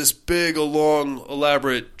sets this big, long,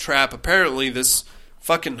 elaborate trap. Apparently, this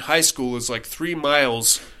fucking high school is like 3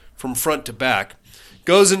 miles from front to back.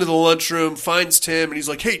 Goes into the lunchroom, finds Tim, and he's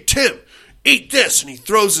like, "Hey, Tim, eat this!" And he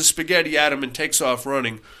throws the spaghetti at him and takes off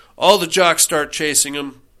running. All the jocks start chasing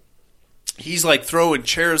him. He's like throwing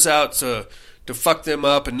chairs out to fuck them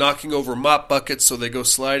up and knocking over mop buckets so they go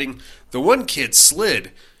sliding. The one kid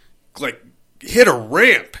slid, like hit a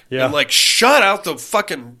ramp and like shot out the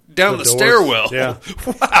fucking down the stairwell. Yeah.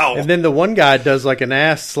 Wow. And then the one guy does like an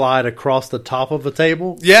ass slide across the top of a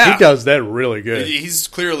table. Yeah. He does that really good. He's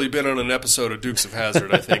clearly been on an episode of Dukes of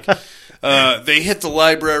Hazzard, I think. They hit the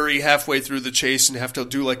library halfway through the chase and have to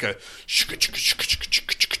do like a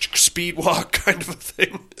speed walk kind of a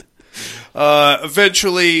thing.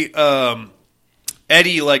 Eventually,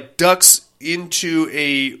 Eddie like ducks into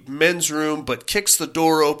a men's room but kicks the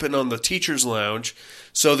door open on the teacher's lounge.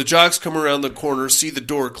 So the jocks come around the corner, see the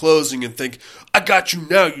door closing, and think, "I got you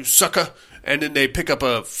now, you sucker!" And then they pick up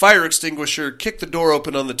a fire extinguisher, kick the door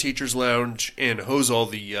open on the teacher's lounge, and hose all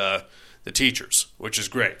the teachers, which is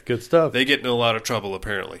great. Good stuff. They get in a lot of trouble,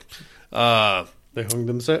 apparently. They hooked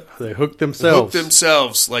themselves. Hooked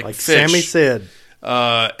themselves like fish. Sammy said.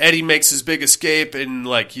 Eddie makes his big escape, and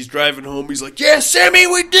like he's driving home. He's like, "Yeah, Sammy,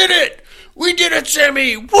 we did it! We did it,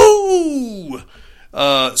 Sammy! Woo!"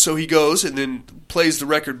 So he goes and then plays the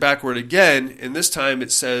record backward again, and this time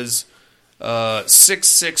it says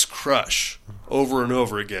 6-6 Crush over and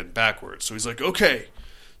over again backwards. So he's like, okay.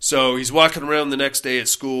 So he's walking around the next day at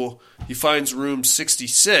school. He finds room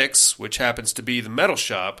 66, which happens to be the metal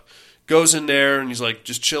shop. Goes in there, and he's like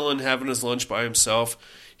just chilling, having his lunch by himself.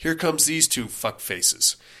 Here comes these two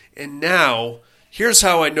fuckfaces. And now, here's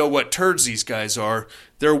how I know what turds these guys are.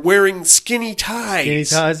 They're wearing skinny ties. Skinny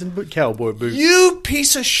ties and cowboy boots. You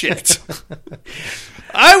piece of shit.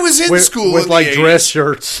 I was in school with in like the 80s. Dress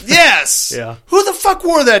shirts. Yes. Yeah. Who the fuck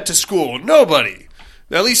wore that to school? Nobody.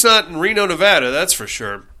 At least not in Reno, Nevada, that's for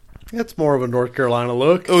sure. It's more of a North Carolina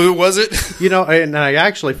look. Oh, was it? You know, and I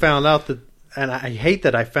actually found out that, and I hate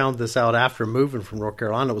that I found this out after moving from North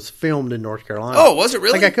Carolina. It was filmed in North Carolina. Oh, was it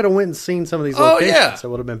really? Like I could have went and seen some of these locations. Yeah. That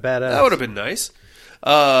would have been badass. That would have been nice.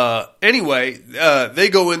 Anyway, they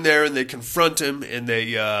go in there and they confront him and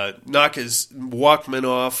they knock his Walkman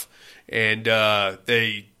off and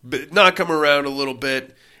they knock him around a little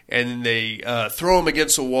bit and then they throw him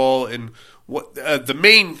against a wall and the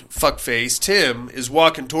main fuckface, Tim, is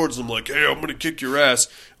walking towards them like, "Hey, I'm going to kick your ass."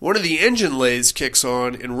 One of the engine lathes kicks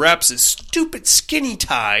on and wraps his stupid skinny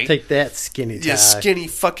tie. Take that skinny tie. Yeah, skinny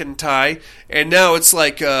fucking tie. And now it's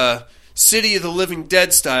like City of the Living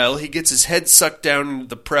Dead style. He gets his head sucked down into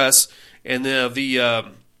the press, and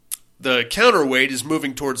the counterweight is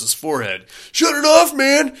moving towards his forehead. "Shut it off,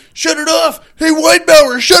 man! Shut it off! Hey,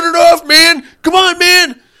 Whitebauer, shut it off, man! Come on,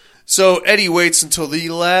 man!" So Eddie waits until the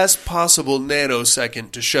last possible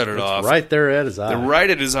nanosecond to shut it off. Right there at his eye. They're right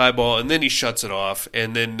at his eyeball, and then he shuts it off.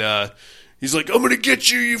 And then he's like, I'm going to get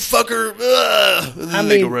you, you fucker. And then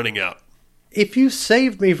they go running out. If you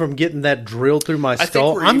saved me from getting that drill through my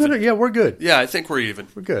skull, we're good. Yeah, I think we're even.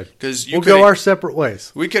 We're good. Because we'll go our separate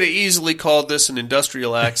ways. We could have easily called this an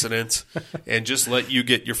industrial accident and just let you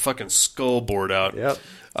get your fucking skull bored out. Yep.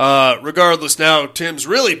 Regardless, now Tim's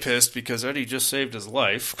really pissed because Eddie just saved his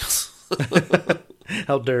life.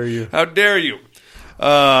 How dare you? How dare you?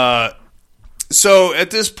 So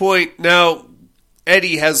at this point, now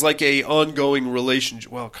Eddie has like a ongoing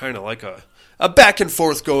relationship, well, kind of like a back and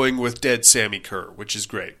forth going with dead Sammy Kerr, which is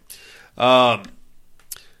great.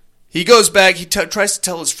 He goes back, he tries to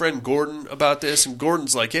tell his friend Gordon about this, and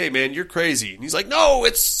Gordon's like, hey, man, you're crazy. And he's like, no,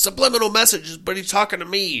 it's subliminal messages, but he's talking to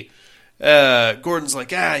me. Gordon's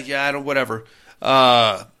like, yeah, I don't, whatever.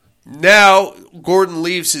 Now, Gordon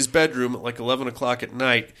leaves his bedroom at like 11 o'clock at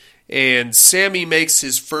night, and Sammy makes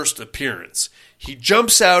his first appearance. He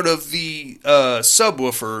jumps out of the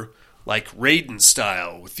subwoofer like Raiden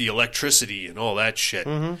style with the electricity and all that shit.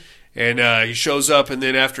 Mm-hmm. And he shows up, and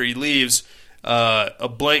then after he leaves, he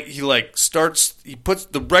puts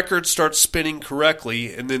the record starts spinning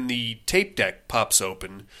correctly, and then the tape deck pops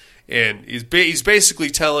open, and he's basically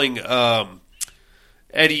telling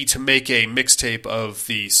Eddie to make a mixtape of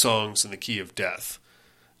the songs in the key of death.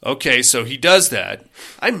 Okay, so he does that.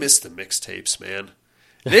 I miss the mixtapes, man.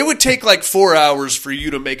 They would take like 4 hours for you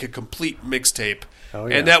to make a complete mixtape. Oh,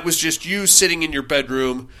 yeah. And that was just you sitting in your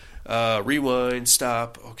bedroom, rewind,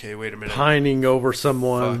 stop. Okay, wait a minute. Pining over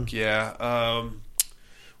someone. Fuck, yeah.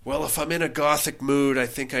 Well, if I'm in a gothic mood, I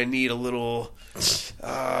think I need a little,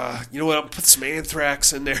 you know what, I'll put some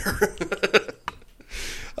Anthrax in there.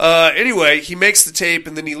 Anyway, he makes the tape,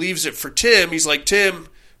 and then he leaves it for Tim. He's like, Tim,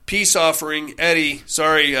 peace offering, Eddie,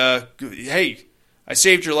 sorry, hey, I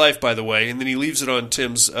saved your life, by the way. And then he leaves it on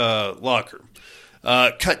Tim's locker.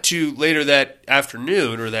 Cut to later that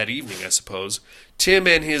afternoon, or that evening, I suppose. Tim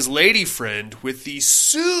and his lady friend with the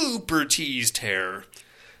super teased hair.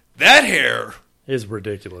 That hair is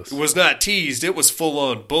ridiculous. It was not teased. It was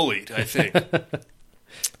full-on bullied, I think.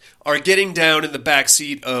 Are getting down in the back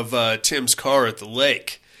seat of Tim's car at the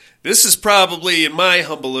lake. This is probably, in my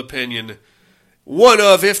humble opinion, one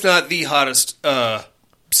of, if not the hottest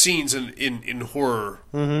scenes in horror.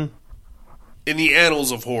 Mm-hmm. In the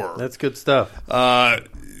annals of horror. That's good stuff.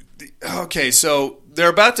 Okay, so they're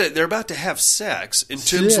about to have sex, and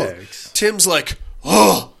Tim's like,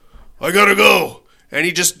 oh, I gotta go, and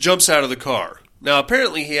he just jumps out of the car. Now,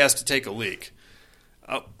 apparently, he has to take a leak.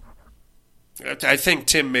 I think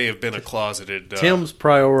Tim may have been a closeted... Tim's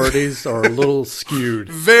priorities are a little skewed.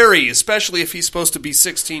 Very, especially if he's supposed to be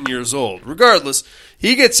 16 years old. Regardless,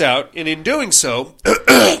 he gets out, and in doing so...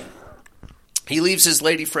 He leaves his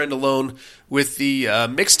lady friend alone with the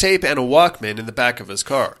mixtape and a Walkman in the back of his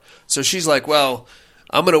car. So she's like, well,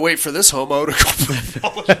 I'm going to wait for this homo to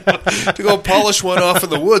go polish one off in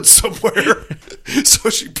the woods somewhere. So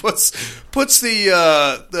she puts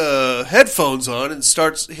the headphones on and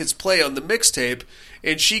hits play on the mixtape,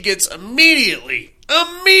 and she gets immediately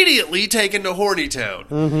taken to Horny Town.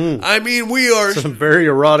 Mm-hmm. I mean, we are... Some very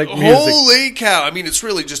erotic music. Holy cow. I mean, it's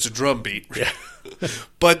really just a drum beat. Yeah.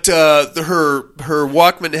 But her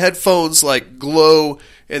Walkman headphones like glow,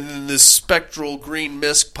 and then this spectral green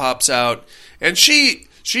mist pops out, and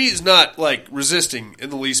she's not like resisting in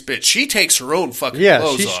the least bit. She takes her own fucking clothes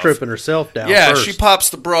off. Yeah, she's stripping herself down. Yeah, first. She pops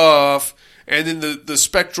the bra off, and then the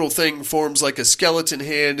spectral thing forms like a skeleton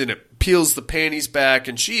hand, and it peels the panties back,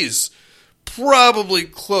 and she's probably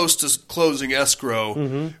close to closing escrow.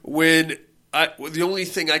 Mm-hmm. When the only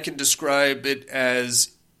thing I can describe it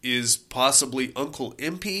as is possibly Uncle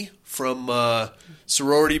Impy from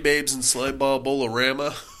Sorority Babes and Slimeball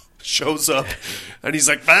Bolorama shows up, and he's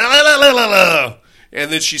like, la,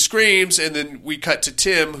 and then she screams, and then we cut to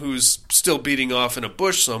Tim, who's still beating off in a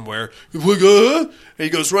bush somewhere. He's like, and he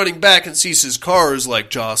goes running back and sees his car is like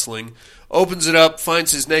jostling, opens it up,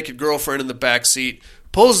 finds his naked girlfriend in the back seat,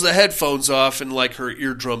 pulls the headphones off, and like her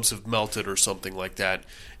eardrums have melted or something like that,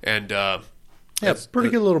 and yeah, pretty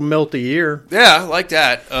good little melty ear. Yeah, I like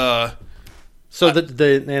that. So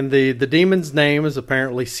the demon's name is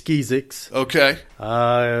apparently Skeezix. Okay.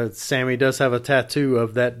 Sammy does have a tattoo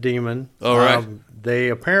of that demon. All right. They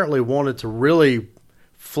apparently wanted to really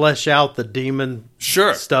flesh out the demon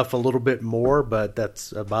stuff a little bit more, but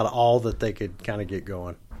that's about all that they could kind of get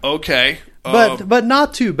going. Okay. But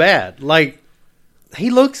not too bad. Like, he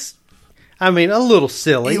looks... I mean, a little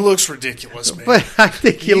silly. He looks ridiculous, man. But I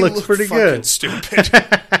think he looks pretty good. Stupid.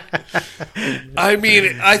 I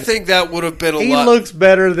mean, I think that would have been a lot. He looks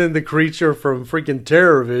better than the creature from freaking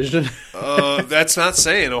Terror Vision. That's not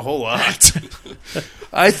saying a whole lot.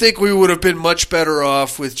 I think we would have been much better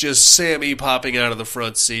off with just Sammy popping out of the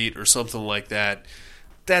front seat or something like that.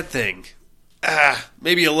 That thing.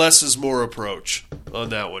 Maybe a less is more approach on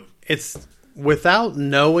that one. It's without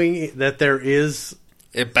knowing that there is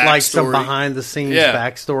like some behind the scenes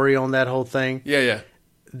backstory on that whole thing. Yeah.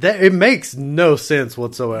 That it makes no sense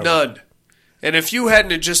whatsoever. None. And if you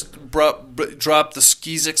hadn't just dropped the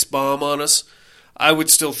Skeezix bomb on us, I would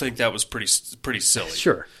still think that was pretty silly.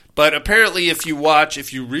 Sure. But apparently if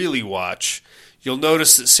you really watch, you'll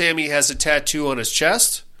notice that Sammy has a tattoo on his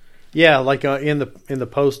chest. Yeah, like in the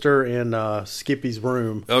poster in Skippy's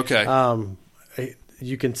room. Okay.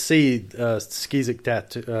 You can see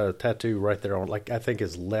Skeezix tattoo right there on, like, I think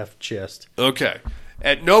his left chest. Okay.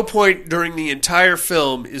 At no point during the entire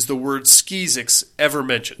film is the word Skeezix ever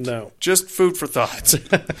mentioned. No. Just food for thought.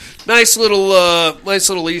 Nice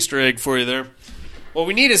little Easter egg for you there. What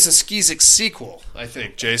we need is a Skeezix sequel, I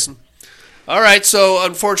think, Jason. All right, so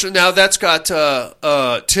unfortunately now that's got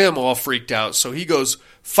Tim all freaked out. So he goes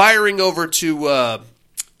firing over to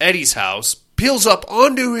Eddie's house, peels up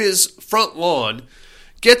onto his front lawn,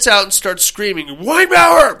 gets out and starts screaming,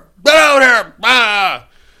 "Weinbauer, get out here!" Ah!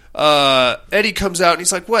 Eddie comes out and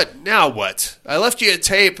he's like, "What? Now what? I left you a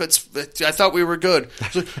tape. I thought we were good."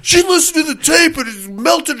 He's like, "She listened to the tape and it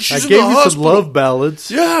melted. She's in the hospital." I gave you some love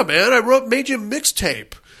ballads. Yeah, man. I made you a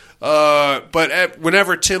mixtape. But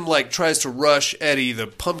whenever Tim tries to rush Eddie, the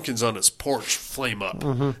pumpkins on his porch flame up.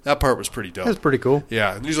 Mm-hmm. That part was pretty dope. That's pretty cool.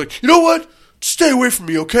 Yeah, and he's like, "You know what? Just stay away from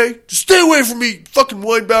me, okay? Just stay away from me, fucking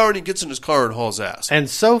Weinbauer." And he gets in his car and hauls ass. And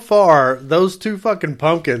so far, those two fucking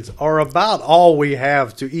pumpkins are about all we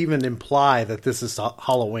have to even imply that this is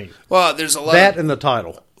Halloween. Well, there's a lot in the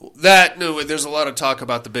title. There's a lot of talk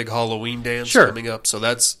about the big Halloween dance coming up, so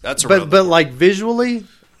that's around. But like visually,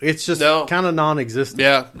 it's just kind of non-existent.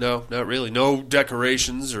 Yeah, no, not really. No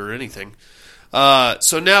decorations or anything.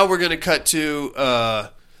 So now we're going to cut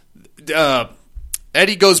to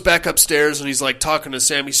Eddie goes back upstairs and he's like talking to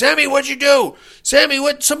Sammy. "Sammy, what'd you do? Sammy,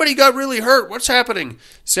 somebody got really hurt. What's happening?"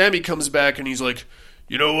 Sammy comes back and he's like,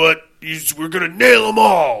 "You know what? We're going to nail them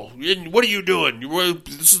all. What are you doing?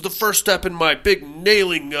 This is the first step in my big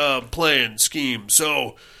nailing plan scheme.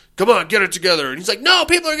 So come on, get it together." And he's like, "No,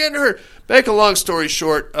 people are getting hurt." Make a long story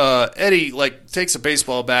short, Eddie takes a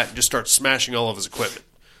baseball bat and just starts smashing all of his equipment.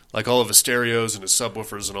 Like all of his stereos and his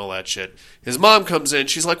subwoofers and all that shit. His mom comes in.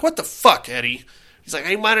 She's like, "What the fuck, Eddie?" He's like,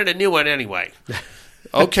 "I wanted a new one anyway."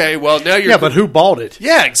 Okay, well, now you're... Yeah, but who bought it?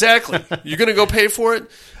 Yeah, exactly. You're going to go pay for it?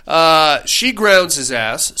 She grounds his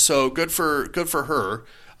ass, so good for her.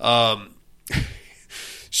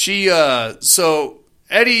 So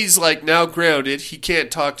Eddie's now grounded. He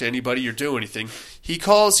can't talk to anybody or do anything.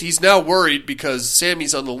 He's now worried because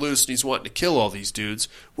Sammy's on the loose and he's wanting to kill all these dudes,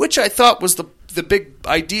 which I thought was the big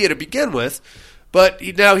idea to begin with. But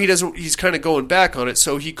now he doesn't. He's kind of going back on it.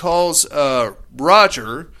 So he calls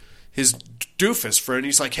Roger, his doofus friend.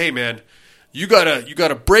 He's like, "Hey man, you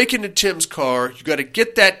gotta break into Tim's car. You gotta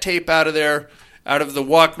get that tape out of there, out of the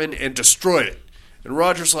Walkman, and destroy it." And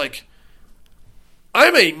Roger's like,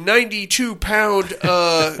 "I'm a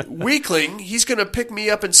 92-pound weakling. He's gonna pick me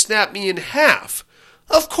up and snap me in half.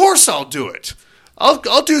 Of course I'll do it.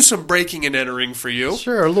 I'll do some breaking and entering for you."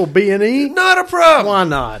 Sure, a little B&E. Not a problem. Why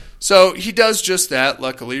not? So he does just that.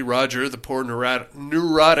 Luckily, Roger, the poor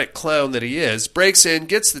neurotic clown that he is, breaks in,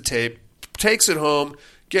 gets the tape, takes it home,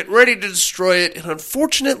 getting ready to destroy it, and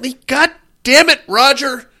unfortunately, god damn it,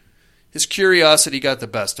 Roger, his curiosity got the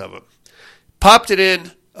best of him. Popped it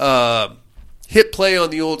in, hit play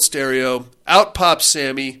on the old stereo, out pops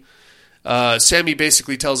Sammy. Sammy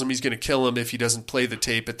basically tells him he's going to kill him if he doesn't play the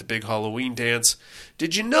tape at the big Halloween dance.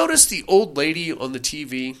 Did you notice the old lady on the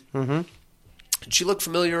TV? Mm-hmm. Did she look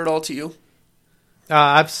familiar at all to you?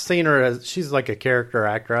 I've seen her she's like a character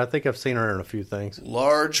actor. I think I've seen her in a few things.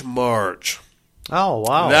 Large Marge. Oh,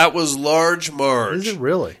 wow. That was Large Marge. Is it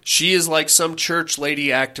really? She is like some church lady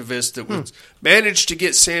activist that managed to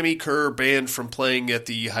get Sammy Kerr banned from playing at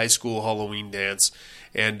the high school Halloween dance.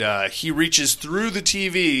 And he reaches through the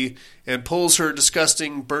TV and pulls her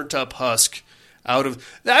disgusting burnt-up husk out of...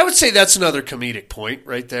 I would say that's another comedic point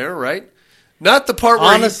right there, right? Not the part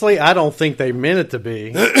where... Honestly, I don't think they meant it to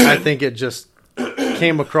be. I think it just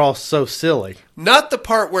came across so silly. Not the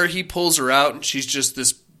part where he pulls her out and she's just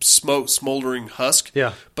this smoldering husk.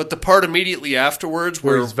 Yeah. But the part immediately afterwards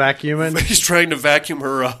where he's vacuuming. He's trying to vacuum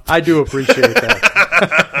her up. I do appreciate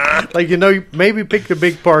that. Maybe pick the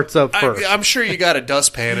big parts up first. I'm sure you got a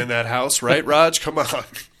dustpan in that house, right, Raj? Come on.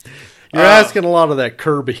 You're asking a lot of that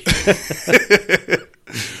Kirby.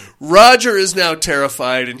 Roger is now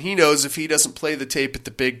terrified, and he knows if he doesn't play the tape at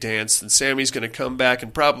the big dance, then Sammy's going to come back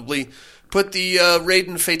and probably put the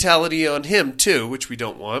Raiden fatality on him, too, which we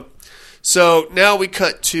don't want. So now we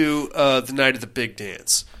cut to the night of the big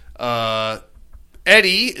dance.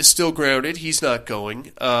 Eddie is still grounded. He's not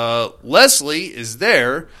going. Leslie is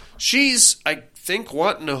there. She's, I think,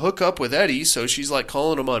 wanting to hook up with Eddie, so she's like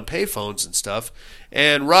calling him on payphones and stuff.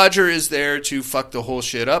 And Roger is there to fuck the whole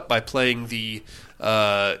shit up by playing the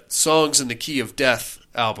Songs in the Key of Death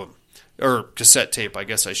album. Or cassette tape, I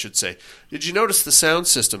guess I should say. Did you notice the sound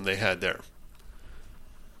system they had there?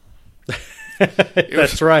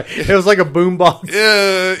 That's right. It was like a boombox.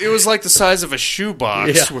 It was like the size of a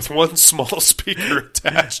shoebox with one small speaker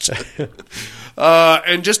attached.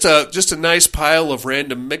 And just a nice pile of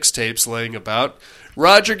random mixtapes laying about.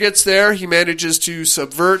 Roger gets there. He manages to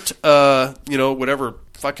subvert, whatever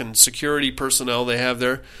fucking security personnel they have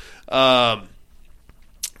there.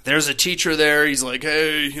 There's a teacher there. He's like,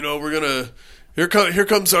 hey, we're gonna here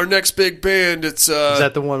comes our next big band. It's is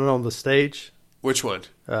that the one on the stage? Which one?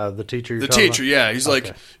 The teacher. The teacher, yeah. He's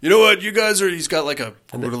like, you know what? You guys are. He's got like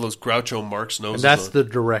one of those Groucho Marx noses. And that's the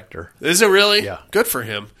director. Is it really? Yeah. Good for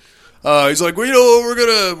him. He's like, well,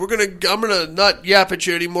 I'm gonna not yap at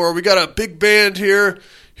you anymore. We got a big band here.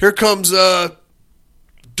 Here comes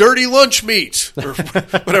Dirty Lunch Meat, or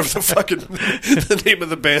whatever the fucking the name of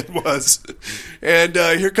the band was. And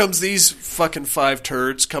here comes these fucking 5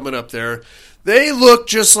 turds coming up there. They look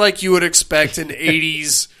just like you would expect an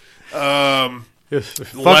 80s.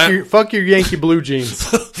 Fuck your Yankee blue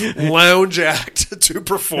jeans. Lounge act to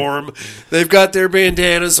perform. They've got their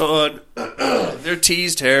bandanas on, their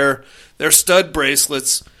teased hair, their stud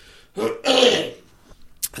bracelets.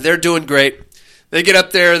 They're doing great. They get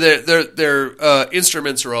up there. Their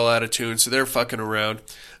instruments are all out of tune, so they're fucking around.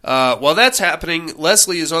 While that's happening,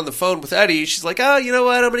 Leslie is on the phone with Eddie. She's like, "Oh, you know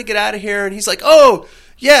what? I'm going to get out of here." And he's like, "Oh,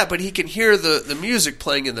 yeah," but he can hear the music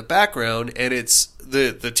playing in the background, and it's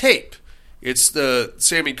the tape. It's the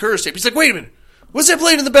Sammy Kerr's tape. He's like, "Wait a minute. What's that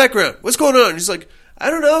playing in the background? What's going on?" And he's like, "I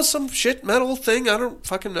don't know, some shit metal thing. I don't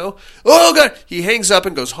fucking know." Oh, God. He hangs up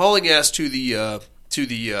and goes hauling ass to the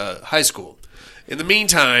high school. In the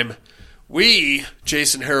meantime, we,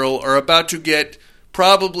 Jason Harrell, are about to get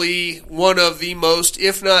probably one of the most,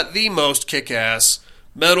 if not the most, kick-ass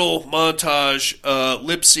metal montage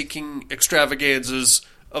lip-syncing extravaganzas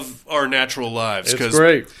of our natural lives. It's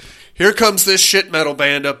great. Here comes this shit metal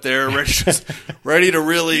band up there, ready to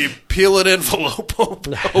really peel an envelope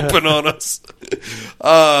open on us.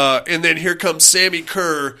 And then here comes Sammy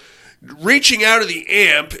Kerr, reaching out of the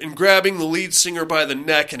amp and grabbing the lead singer by the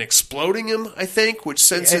neck and exploding him, I think, which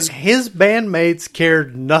sends his bandmates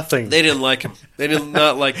cared nothing. They didn't like him. They did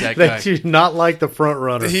not like that guy. They did not like the front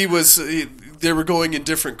runner. They were going in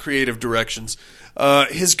different creative directions.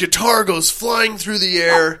 His guitar goes flying through the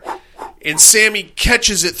air, and Sammy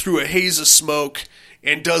catches it through a haze of smoke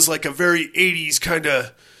and does like a very 80s kind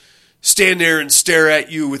of stand there and stare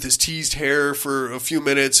at you with his teased hair for a few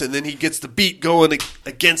minutes, and then he gets the beat going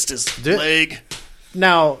against his leg.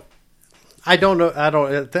 Now, I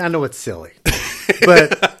know it's silly,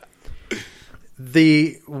 but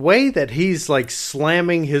the way that he's like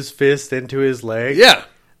slamming his fist into his leg,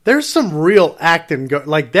 there's some real acting.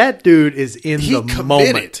 Like that dude is in the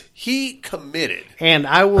moment. He committed, and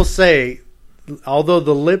I will say, although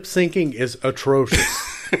the lip syncing is atrocious,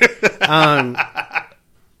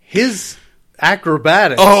 his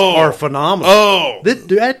acrobatics are phenomenal.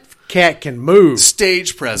 That cat can move.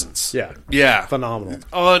 Stage presence. Yeah. Phenomenal.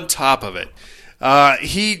 On top of it.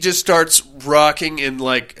 He just starts rocking, and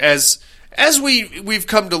like as we've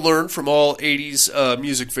come to learn from all 80s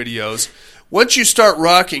music videos, once you start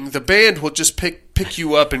rocking, the band will just pick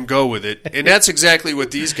you up and go with it. And that's exactly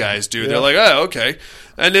what these guys do. They're like, oh, okay.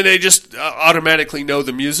 And then they just automatically know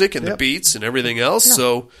the music and the beats and everything else. Yeah.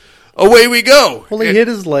 So away we go. Well, he hit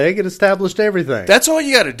his leg and established everything. That's all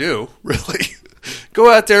you got to do, really.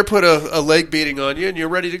 Go out there, put a leg beating on you, and you're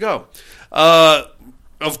ready to go.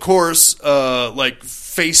 Of course, like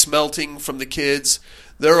face melting from the kids.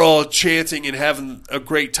 They're all chanting and having a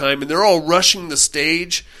great time, and they're all rushing the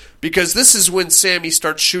stage because this is when Sammy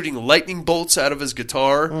starts shooting lightning bolts out of his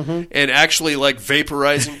guitar and actually like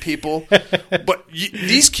vaporizing people. But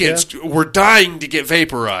these kids were dying to get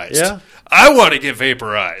vaporized. Yeah. I want to get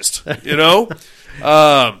vaporized, you know?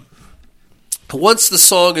 Once the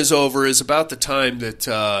song is over is about the time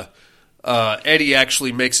that Eddie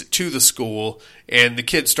actually makes it to the school, and the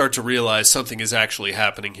kids start to realize something is actually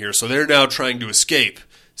happening here. So they're now trying to escape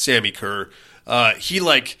Sammy Kerr.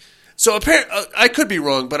 So I could be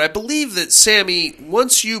wrong, but I believe that Sammy,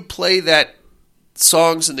 once you play that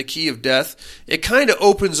songs in the key of death, it kind of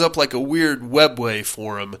opens up like a weird webway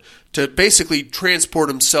for him to basically transport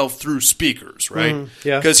himself through speakers, right?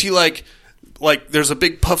 Yeah. Because he like there's a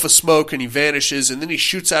big puff of smoke and he vanishes, and then he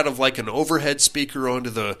shoots out of like an overhead speaker onto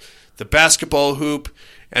the basketball hoop,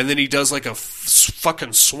 and then he does like a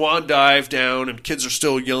fucking swan dive down, and kids are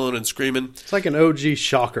still yelling and screaming. It's like an OG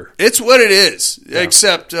shocker. It's what it is,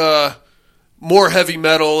 except more heavy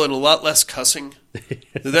metal and a lot less cussing.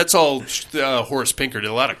 That's all Horace Pinker did,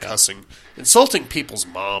 a lot of cussing. Insulting people's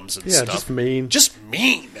moms and stuff. Just mean. Just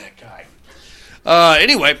mean, that guy.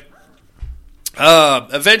 Anyway,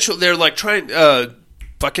 eventually they're like trying...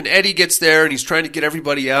 fucking Eddie gets there, and he's trying to get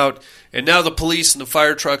everybody out, and now the police and the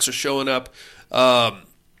fire trucks are showing up.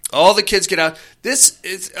 All the kids get out.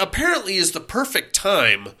 This apparently is the perfect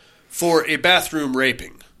time for a bathroom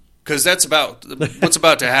raping, because that's about what's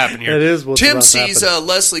about to happen here. It is what's Tim about to sees happen.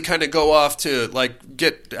 Leslie kind of go off to like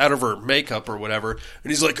get out of her makeup or whatever,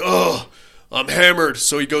 and he's like, "Oh, I'm hammered."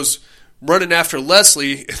 So he goes running after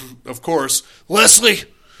Leslie. And of course, Leslie,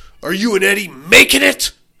 are you and Eddie making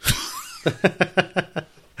it?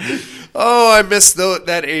 Oh, I miss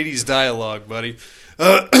that 80s dialogue, buddy.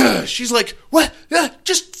 She's like, what?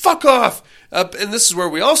 Just fuck off. And this is where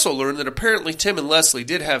we also learn that apparently Tim and Leslie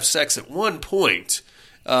did have sex at one point.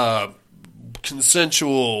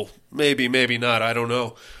 Consensual, maybe not, I don't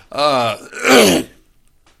know.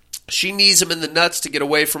 She knees him in the nuts to get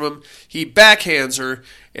away from him. He backhands her,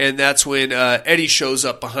 and that's when Eddie shows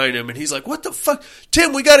up behind him, and he's like, what the fuck?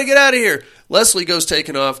 Tim, we got to get out of here. Leslie goes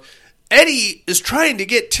taking off. Eddie is trying to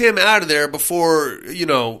get Tim out of there before,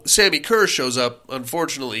 Sammy Kerr shows up.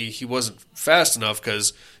 Unfortunately, he wasn't fast enough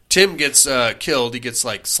because Tim gets killed. He gets,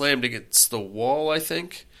 slammed against the wall, I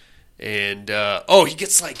think. And, he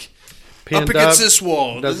gets, pinned up against this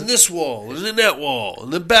wall, and then this wall, and then that wall,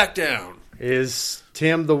 and then back down. Is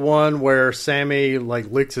Tim the one where Sammy,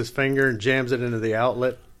 licks his finger and jams it into the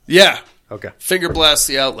outlet? Yeah. Okay. Finger blasts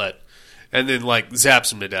the outlet, and then,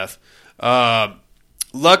 zaps him to death.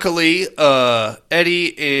 Luckily,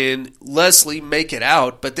 Eddie and Leslie make it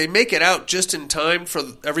out, but they make it out just in time for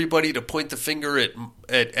everybody to point the finger at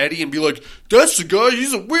Eddie and be like, that's the guy,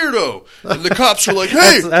 he's a weirdo. And the cops are like,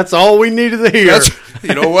 hey. That's all we needed to hear.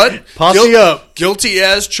 You know what? Posse up. Guilty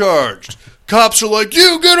as charged. Cops are like,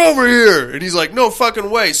 you get over here. And he's like, no fucking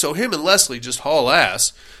way. So him and Leslie just haul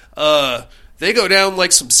ass. They go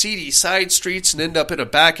down some seedy side streets and end up in a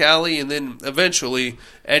back alley, and then eventually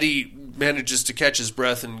Eddie manages to catch his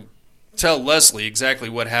breath and tell Leslie exactly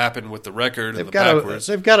what happened with the record and the backwards.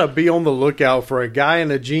 They've got to be on the lookout for a guy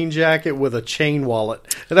in a jean jacket with a chain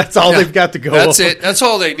wallet. That's all they've got to go That's on. it. That's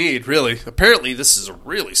all they need, really. Apparently, this is a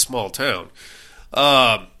really small town.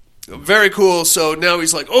 Very cool. So now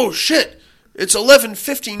he's like, oh, shit, it's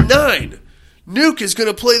 11:59. Nuke is going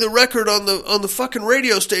to play the record on the fucking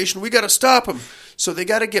radio station. We got to stop him. So they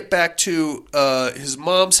got to get back to his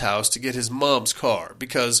mom's house to get his mom's car,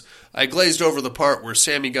 because I glazed over the part where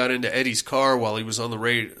Sammy got into Eddie's car while he was on the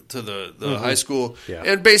way to the high school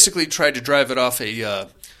and basically tried to drive it off a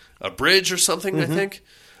bridge or something, I think.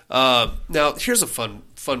 Now, here's a fun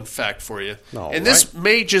fact for you. This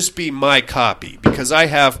may just be my copy, because I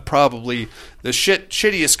have probably the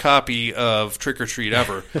shittiest copy of Trick or Treat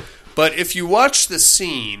ever. But if you watch the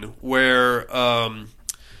scene where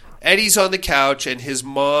Eddie's on the couch and his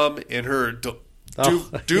mom and her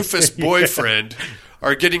doofus boyfriend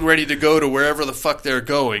are getting ready to go to wherever the fuck they're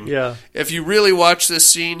going, if you really watch this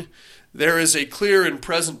scene, there is a clear and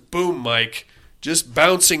present boom mic just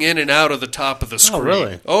bouncing in and out of the top of the screen. Oh,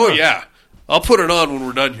 really? Oh, yeah. I'll put it on when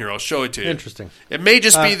we're done here. I'll show it to you. Interesting. It may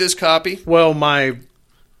just be this copy. Well, my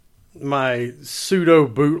pseudo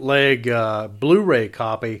bootleg Blu-ray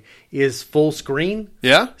copy is full screen.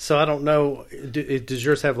 Yeah? So I don't know. Does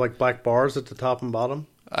yours have black bars at the top and bottom?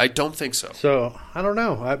 I don't think so. So I don't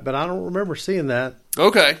know, but I don't remember seeing that.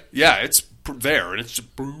 Okay. Yeah, it's there, and it's just...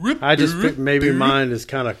 I just maybe mine is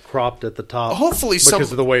kind of cropped at the top. Hopefully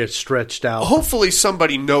because of the way it's stretched out. Hopefully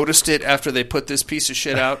somebody noticed it after they put this piece of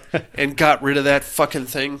shit out and got rid of that fucking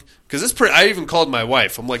thing. Because it's pretty... I even called my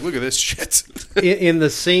wife. I'm like, look at this shit. in the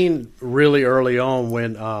scene really early on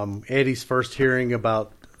when Eddie's first hearing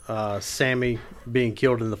about Sammy being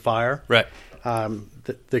killed in the fire, right?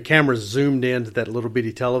 The camera zoomed into that little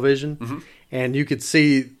bitty television, and you could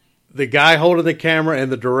see the guy holding the camera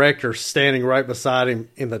and the director standing right beside him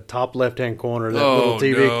in the top left-hand corner of that little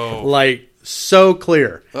TV. So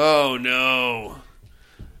clear. Oh, no.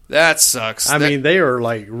 That sucks. I mean, they are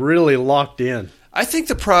really locked in. I think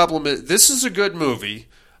the problem is, this is a good movie.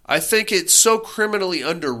 I think it's so criminally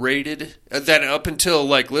underrated that up until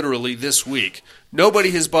like literally this week,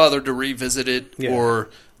 nobody has bothered to revisit it or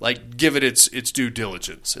like give it its due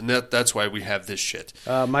diligence, and that's why we have this shit.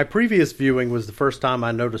 My previous viewing was the first time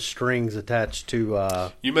I noticed strings attached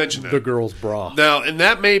to you mentioned the girl's bra. Now, and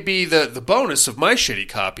that may be the bonus of my shitty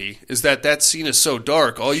copy is that scene is so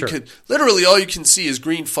dark. All you can see is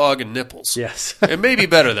green fog and nipples. Yes, it may be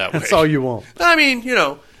better that way. That's all you want. I mean,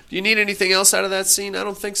 do you need anything else out of that scene? I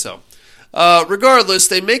don't think so. Regardless,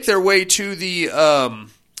 they make their way to the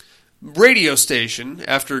radio station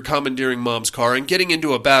after commandeering Mom's car and getting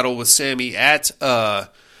into a battle with Sammy at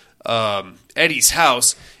Eddie's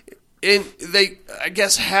house. And they, I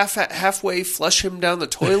guess, halfway flush him down the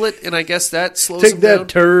toilet, and I guess that slows him down. Take that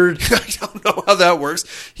turd. I don't know how that works.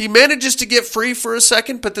 He manages to get free for a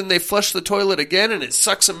second, but then they flush the toilet again, and it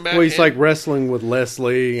sucks him back in. Well, he's like wrestling with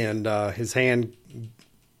Leslie, and his hand,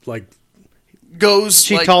 like...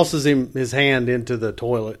 She tosses his hand into the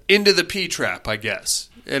toilet. Into the P-trap, I guess.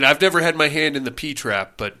 And I've never had my hand in the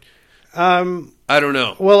P-trap, but I don't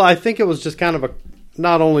know. Well, I think it was just kind of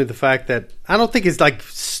not only the fact that I don't think he's like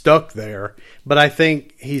stuck there, but I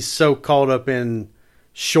think he's so caught up in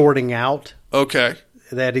shorting out. Okay.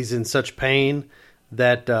 That he's in such pain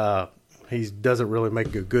that he doesn't really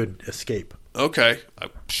make a good escape. Okay,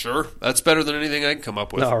 sure. That's better than anything I can come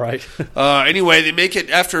up with. All right. Anyway, they make it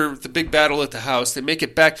after the big battle at the house. They make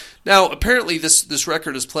it back. Now, apparently, this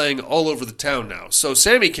record is playing all over the town now. So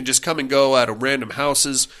Sammy can just come and go out of random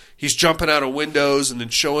houses. He's jumping out of windows and then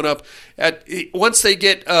showing up. Once they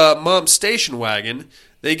get Mom's station wagon,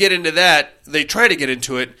 they get into that. They try to get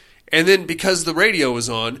into it. And then because the radio is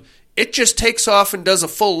on, it just takes off and does a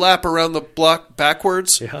full lap around the block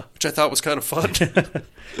backwards, which I thought was kind of fun.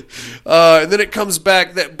 And then it comes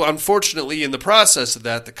back that, unfortunately, in the process of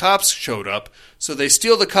that, the cops showed up. So they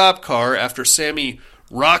steal the cop car after Sammy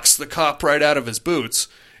rocks the cop right out of his boots.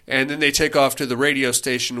 And then they take off to the radio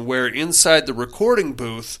station where inside the recording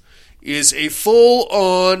booth is a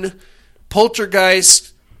full-on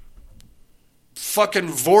poltergeist fucking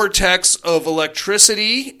vortex of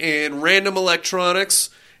electricity and random electronics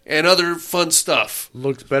and other fun stuff.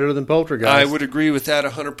 Looks better than Poltergeist. I would agree with that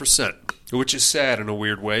 100%, which is sad in a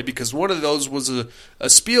weird way, because one of those was a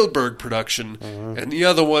Spielberg production, and the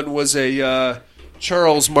other one was a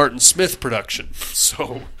Charles Martin Smith production.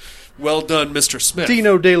 So, well done, Mr. Smith.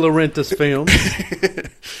 Dino De Laurentiis film.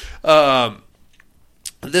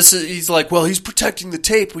 He's like, well, he's protecting the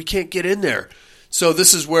tape. We can't get in there. So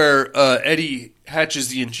this is where Eddie hatches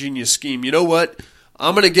the ingenious scheme. You know what?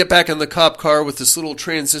 I'm going to get back in the cop car with this little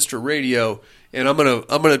transistor radio, and I'm going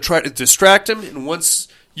to try to distract him. And once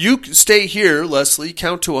you stay here, Leslie,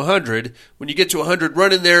 count to 100. When you get to 100,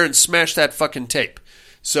 run in there and smash that fucking tape.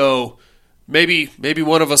 So maybe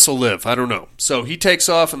one of us will live. I don't know. So he takes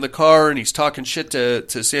off in the car, and he's talking shit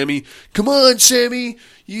to Sammy. Come on, Sammy.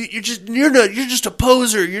 You're just a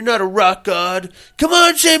poser. You're not a rock god. Come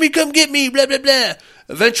on, Sammy, come get me. Blah blah blah.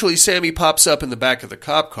 Eventually, Sammy pops up in the back of the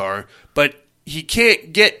cop car, but he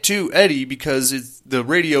can't get to Eddie because the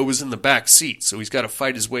radio was in the back seat, so he's got to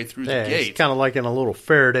fight his way through the gate. It's kind of like in a little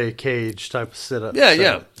Faraday cage type of setup.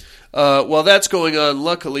 Yeah. While that's going on,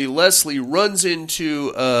 luckily, Leslie runs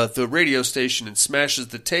into the radio station and smashes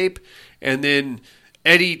the tape, and then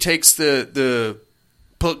Eddie takes the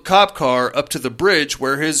cop car up to the bridge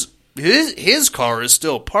where his car is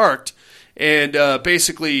still parked, and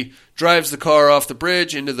basically drives the car off the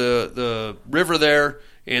bridge into the river there,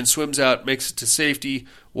 and swims out, makes it to safety,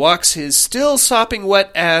 walks his still sopping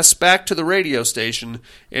wet ass back to the radio station,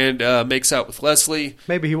 and makes out with Leslie.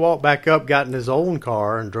 Maybe he walked back up, got in his own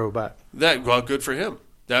car, and drove back. Well, good for him.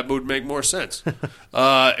 That would make more sense.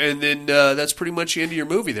 And then that's pretty much the end of your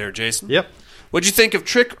movie there, Jason. Yep. What'd you think of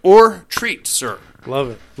Trick or Treat, sir?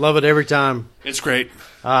 Love it. Love it every time. It's great.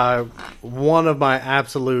 One of my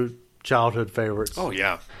absolute childhood favorites. Oh,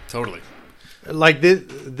 yeah. Totally. Like,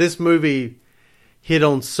 this movie hit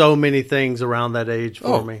on so many things around that age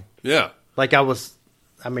for me. Yeah. Like, at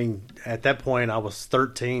that point, I was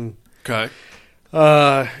 13. Okay.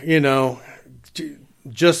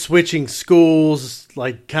 Just switching schools,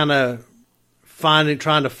 like, kind of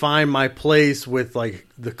trying to find my place with, like,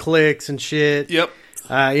 the cliques and shit. Yep.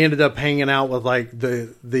 I ended up hanging out with, like,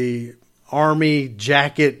 the army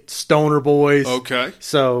jacket stoner boys. Okay.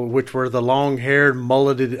 So, which were the long-haired,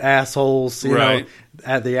 mulleted assholes, you know,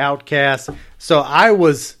 at the Outcasts. So I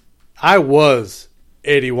was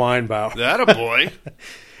Eddie Weinbauer. That a boy.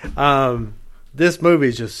 This movie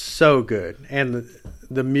is just so good, and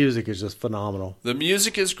the music is just phenomenal. The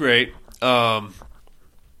music is great. Tony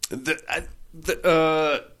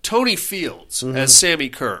Fields as Sammy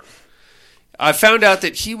Kerr I found out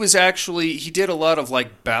that he did a lot of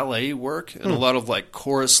like ballet work and a lot of like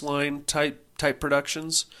chorus line type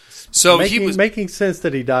productions. So he was making sense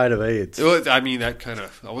that he died of AIDS. I mean, I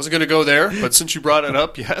wasn't going to go there, but since you brought it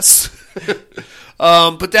up, yes.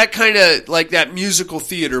 But that kind of like that musical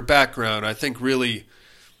theater background, I think, really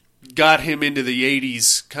got him into the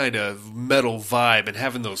 80s kind of metal vibe and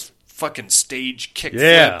having those fucking stage kick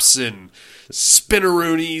flips and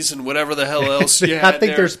spinneroonies and whatever the hell else you had. I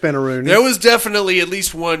think they're spinneroonies. There was definitely at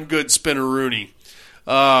least one good spinneroonie.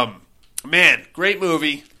 Man, great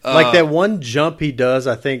movie. Like that one jump he does,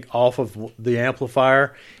 I think, off of the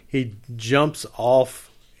amplifier. He jumps off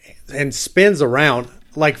and spins around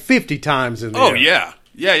like 50 times in the air.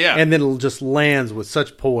 Yeah. And then it just lands with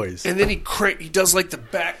such poise. And then he does like the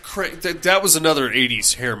back crank. That was another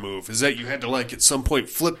 80s hair move, is that you had to like at some point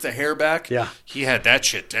flip the hair back. Yeah. He had that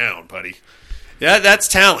shit down, buddy. Yeah, that's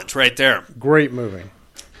talent right there. Great movie.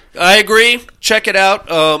 I agree. Check it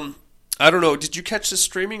out. I don't know. Did you catch this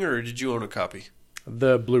streaming or did you own a copy?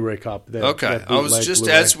 The Blu-ray copy. Okay. I was just,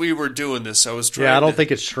 Blu-ray. as we were doing this, I was trying I don't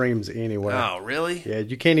think it streams anywhere. Oh, really? Yeah,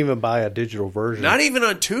 you can't even buy a digital version. Not even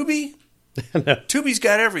on Tubi? No. Tubi's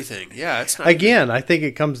got everything. Yeah, it's not. Again, I think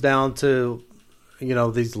it comes down to,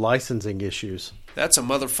 these licensing issues. That's a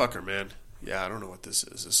motherfucker, man. Yeah, I don't know what this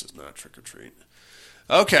is. This is not Trick or Treat.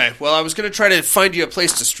 Okay, well, I was going to try to find you a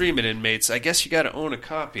place to stream it, inmates. I guess you got to own a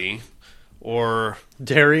copy, or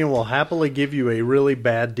Darian will happily give you a really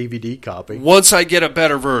bad DVD copy. Once I get a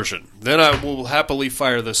better version, then I will happily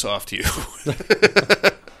fire this off to you.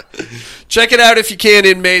 Check it out if you can,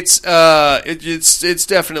 inmates. It's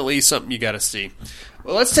definitely something you got to see.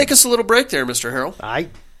 Well, let's take us a little break there, Mr. Harrell. All right.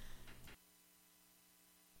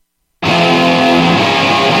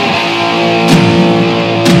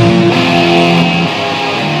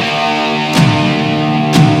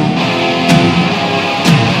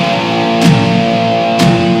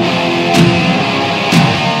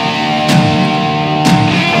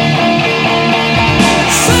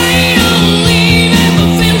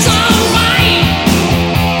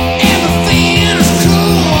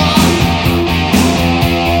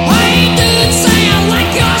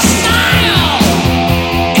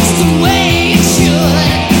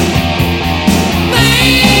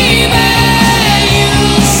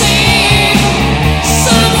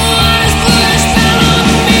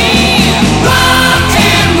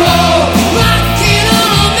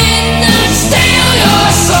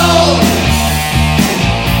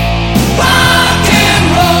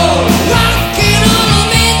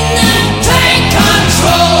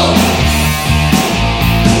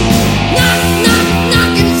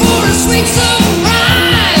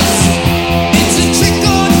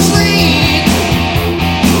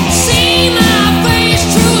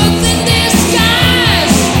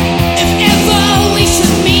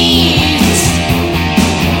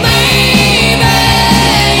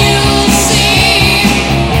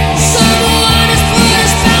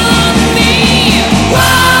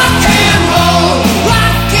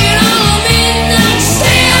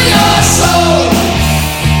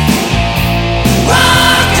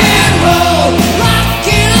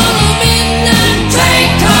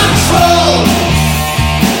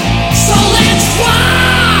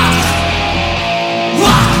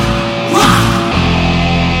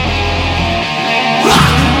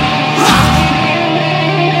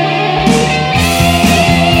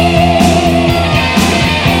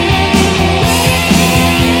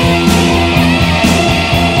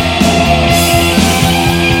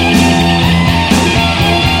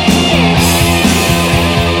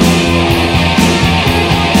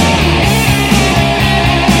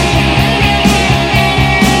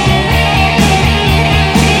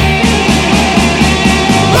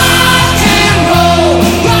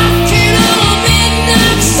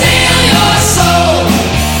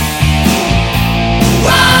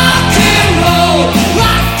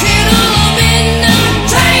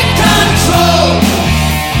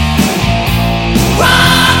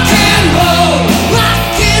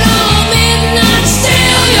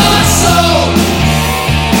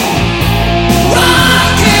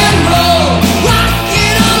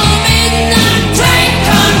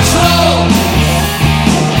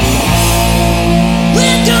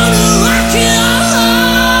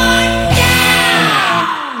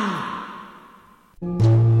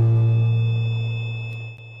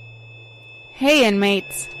 Hey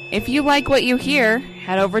inmates, if you like what you hear,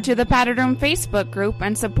 head over to the Padded Room Facebook group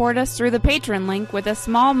and support us through the Patreon link with a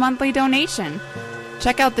small monthly donation.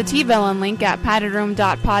 Check out the T-Villain link at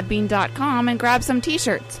paddedroom.podbean.com and grab some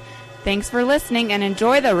t-shirts. Thanks for listening and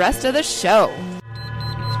enjoy the rest of the show.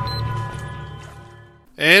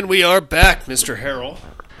 And we are back, Mr. Harrell.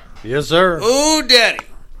 Yes, sir. Oh, Daddy.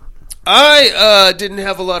 I didn't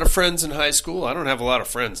have a lot of friends in high school. I don't have a lot of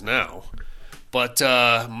friends now. But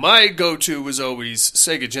my go-to was always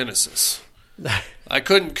Sega Genesis. I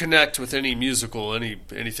couldn't connect with any musical,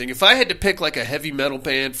 anything. If I had to pick like a heavy metal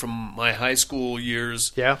band from my high school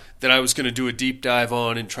years that I was going to do a deep dive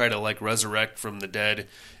on and try to like resurrect from the dead,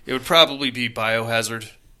 it would probably be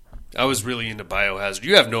Biohazard. I was really into Biohazard.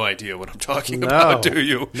 You have no idea what I'm talking about, do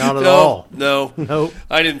you? Not at all. No. Nope.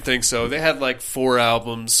 I didn't think so. They had like 4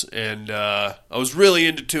 albums, and I was really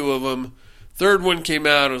into 2 of them. Third one came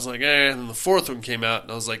out, I was like, and the fourth one came out,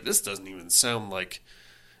 and I was like, this doesn't even sound like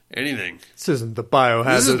anything. This isn't the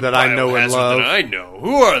Biohazard that I know and love. That I know.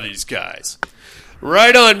 Who are these guys?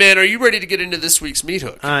 Right on, man. Are you ready to get into this week's Meat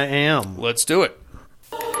Hook? I am. Let's do it.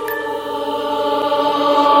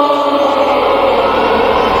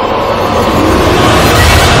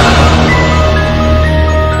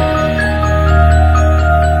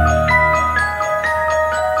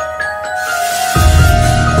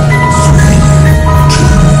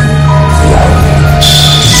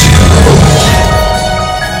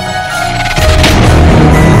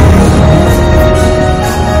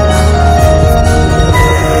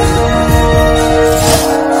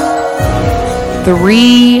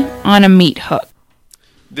 Three on a meat hook.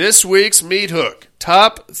 This week's Meat Hook.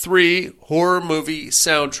 Top 3 horror movie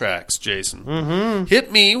soundtracks, Jason. Mm-hmm.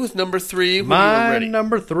 Hit me with number 3 when My you're ready.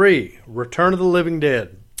 number 3, Return of the Living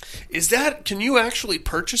Dead. Is that, can you actually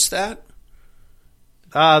purchase that?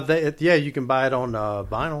 Yeah, you can buy it on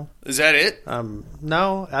vinyl. Is that it?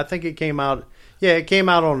 No, I think it came out. Yeah, it came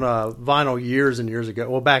out on vinyl years and years ago.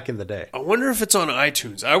 Well, back in the day. I wonder if it's on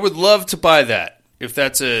iTunes. I would love to buy that if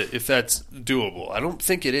that's doable. I don't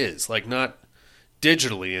think it is. Like not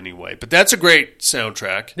digitally anyway. But that's a great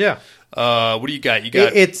soundtrack. Yeah. What do you got?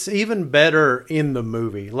 It's even better in the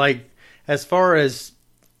movie. Like as far as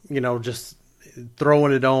just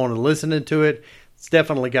throwing it on and listening to it, it's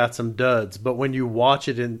definitely got some duds. But when you watch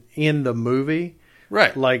it in the movie,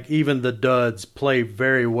 right? Like even the duds play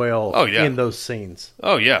very well. Oh, yeah. In those scenes.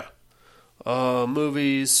 Oh yeah.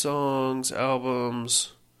 Movies, songs,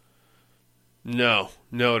 albums. No,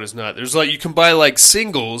 it is not. There's you can buy like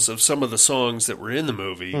singles of some of the songs that were in the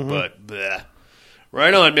movie, but bleh.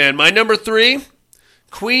 Right on, man. My number 3,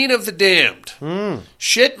 Queen of the Damned.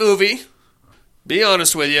 Shit movie. Be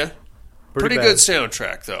honest with you. Pretty good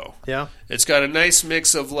soundtrack though. Yeah. It's got a nice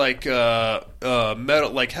mix of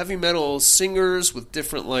metal, like heavy metal singers with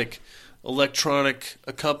different like electronic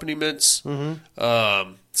accompaniments.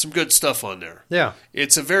 Some good stuff on there. Yeah.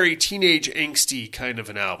 It's a very teenage angsty kind of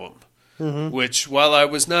an album. Which, while I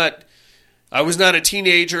was not a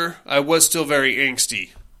teenager, I was still very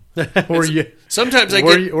angsty. Were you? Sometimes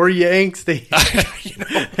were you angsty?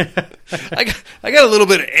 I got a little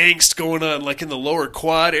bit of angst going on, like in the lower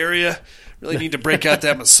quad area. Really need to break out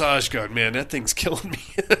that massage gun, man. That thing's killing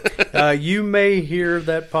me. You may hear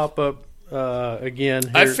that pop up again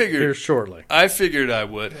here shortly. I figured I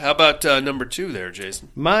would. How about number 2 there, Jason?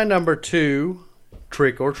 My number 2,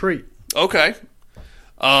 Trick or Treat. Okay.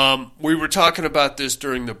 We were talking about this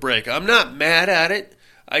during the break. I'm not mad at it.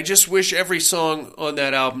 I just wish every song on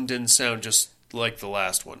that album didn't sound just like the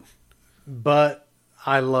last one. But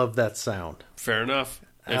I love that sound. Fair enough.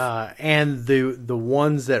 And the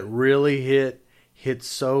ones that really hit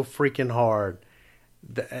so freaking hard.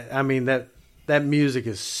 I mean, that music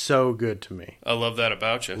is so good to me. I love that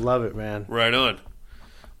about you. Love it, man. Right on.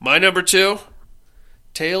 My number 2,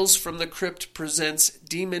 Tales from the Crypt presents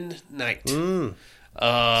Demon Knight.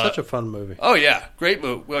 Such a fun movie. Oh, yeah. Great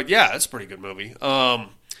movie. Well, yeah, it's a pretty good movie.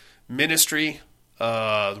 Ministry,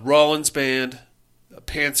 Rollins Band,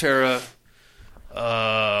 Pantera,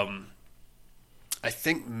 I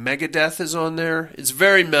think Megadeth is on there. It's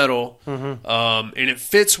very metal, and it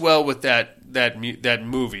fits well with that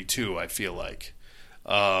movie, too, I feel like.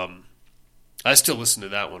 I still listen to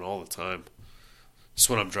that one all the time. Just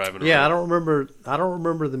when I'm driving around. Yeah, I don't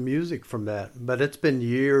remember the music from that, but it's been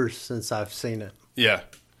years since I've seen it. Yeah.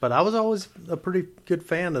 But I was always a pretty good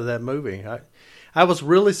fan of that movie. I was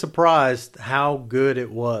really surprised how good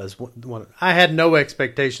it was. When I had no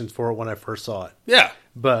expectations for it when I first saw it. Yeah.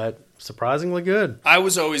 But surprisingly good. I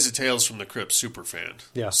was always a Tales from the Crypt super fan.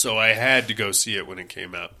 Yeah. So I had to go see it when it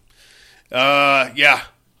came out. Yeah.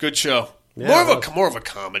 Good show. Yeah, more of a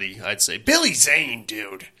comedy, I'd say. Billy Zane,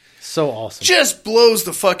 dude. So awesome. Just blows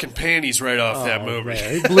the fucking panties right off that movie.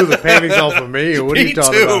 Man, he blew the panties off of me. What are you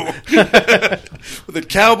talking about? With a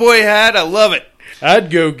cowboy hat, I love it.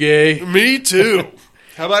 I'd go gay. Me too.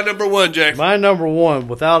 How about number 1, Jay? My number 1,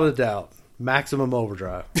 without a doubt, Maximum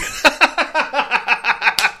Overdrive.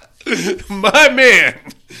 My man.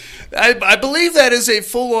 I believe that is a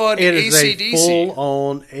full-on It is AC/DC. a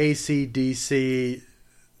full-on AC/DC.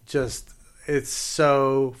 Just, it's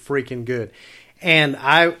so freaking good. And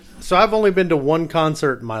I've only been to one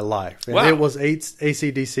concert in my life, and it was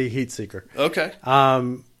AC/DC Heatseeker. Okay.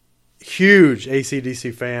 Huge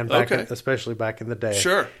AC/DC fan, especially back in the day.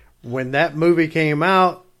 Sure. When that movie came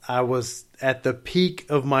out, I was at the peak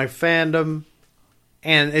of my fandom,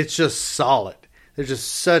 and it's just solid. There's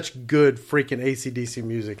just such good freaking AC/DC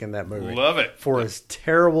music in that movie. Love it. For as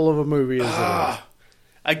terrible of a movie as it is.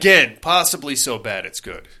 Again, possibly so bad it's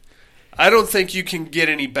good. I don't think you can get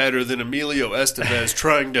any better than Emilio Estevez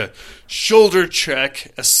trying to shoulder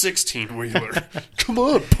check a 16-wheeler. Come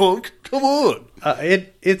on, punk. Come on.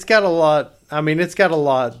 It's got a lot. I mean, it's got a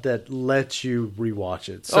lot that lets you rewatch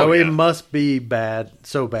it. So it must be bad.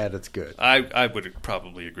 So bad it's good. I would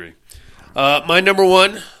probably agree. My number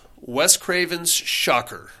one, Wes Craven's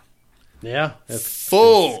Shocker. Yeah, it's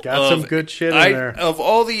got some good shit in there. Of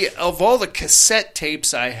all the cassette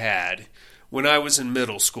tapes I had when I was in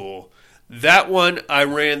middle school, that one I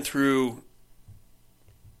ran through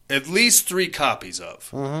at least 3 copies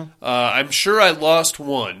of. I'm sure I lost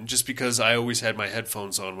one just because I always had my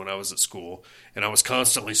headphones on when I was at school, and I was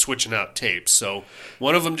constantly switching out tapes. So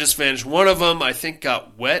one of them just vanished. One of them I think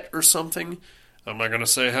got wet or something. I'm not going to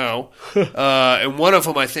say how. And one of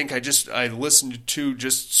them I think I listened to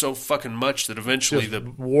just so fucking much that eventually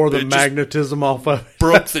wore the magnetism off of it.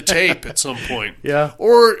 Broke the tape at some point. Yeah.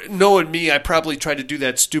 Or knowing me, I probably tried to do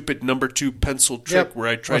that stupid number 2 pencil trick where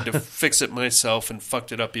I tried to fix it myself and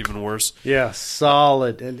fucked it up even worse. Yeah,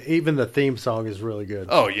 solid. And even the theme song is really good.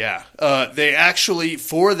 Oh, yeah. They actually,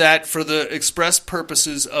 for the express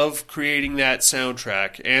purposes of creating that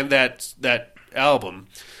soundtrack and that album,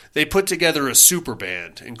 they put together a super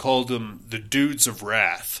band and called them the Dudes of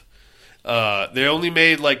Wrath. They only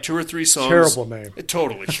made like 2 or 3 songs. Terrible name.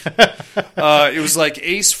 Totally. It was like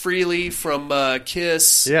Ace Frehley from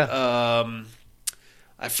Kiss. Yeah.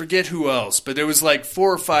 I forget who else, but there was like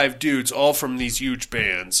 4 or 5 dudes, all from these huge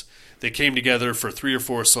bands. They came together for 3 or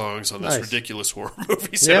 4 songs on this ridiculous horror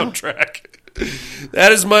movie soundtrack.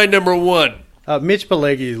 That is my number one. Mitch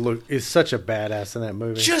Pileggi is such a badass in that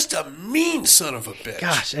movie. Just a mean son of a bitch.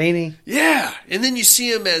 Gosh, ain't he? Yeah. And then you see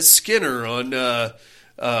him as Skinner on,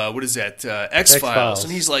 what is that, X-Files.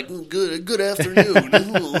 And he's like, good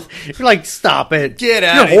afternoon. You're like, stop it. Get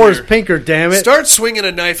out of here. You're Horace Pinker, damn it. Start swinging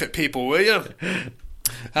a knife at people, will you?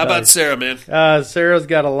 How about Sarah, man? Sarah's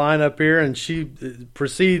got a line up here, and she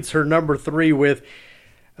precedes her number 3 with,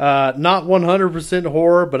 not 100%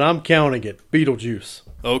 horror, but I'm counting it. Beetlejuice.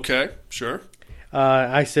 Okay, sure.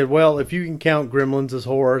 I said, well, if you can count Gremlins as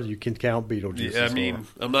horror, you can count Beetlejuice as horror.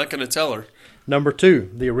 I'm not going to tell her. Number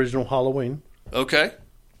 2, the original Halloween. Okay.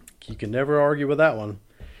 You can never argue with that one.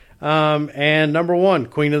 And number 1,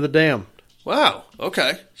 Queen of the Damned. Wow,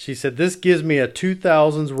 okay. She said, this gives me a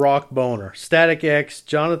 2000s rock boner. Static X,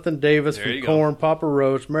 Jonathan Davis from Korn, Papa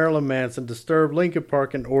Roach, Marilyn Manson, Disturbed, Linkin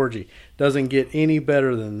Park, and Orgy. Doesn't get any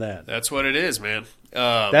better than that. That's what it is, man.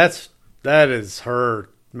 That is her,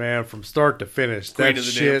 man, from start to finish. That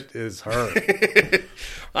shit is her.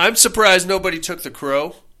 I'm surprised nobody took The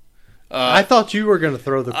Crow. I thought you were going to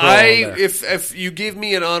throw The Crow on there. If you give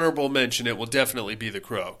me an honorable mention, it will definitely be The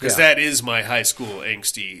Crow. Because that is my high school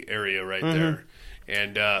angsty area right there.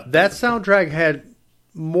 And that soundtrack had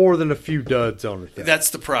more than a few duds on it. That's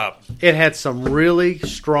the problem. It had some really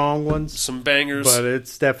strong ones. Some bangers. But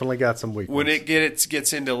it's definitely got some weak ones. When it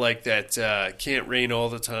gets into like that Can't Rain All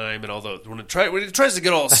the Time and all those, when it tries to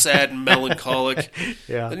get all sad and melancholic,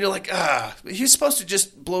 then you're like, he's supposed to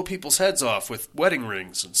just blow people's heads off with wedding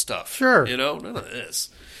rings and stuff. Sure. You know, none of this.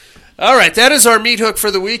 All right, that is our meat hook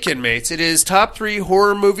for the weekend, mates. It is top 3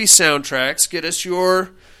 horror movie soundtracks. Get us your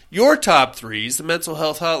top 3s. The mental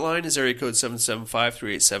health hotline is area code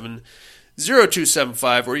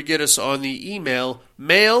 775-387-0275, or you get us on the email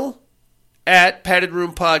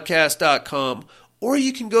mail@paddedroompodcast.com, or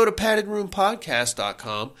you can go to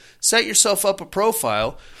paddedroompodcast.com, set yourself up a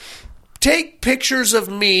profile, take pictures of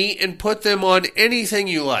me and put them on anything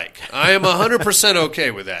you like. I am 100%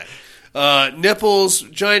 okay with that. Nipples,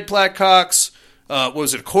 giant black cocks,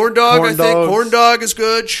 was it corn dog, I think? Corn dog is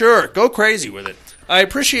good. Sure, go crazy with it. I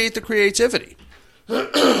appreciate the creativity.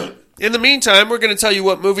 In the meantime, we're going to tell you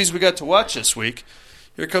what movies we got to watch this week.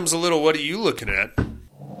 Here comes a little What Are You Looking At?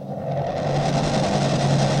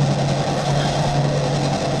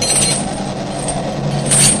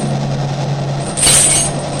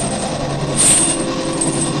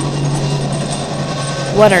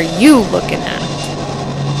 What are you looking at?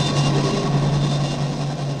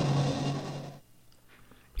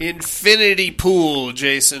 Infinity Pool,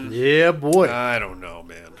 Jason. Yeah, boy. I don't know,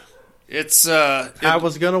 man. It's. I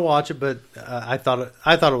was gonna watch it, but I thought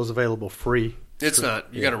it was available free. It's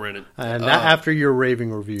not. You got to rent it. And after your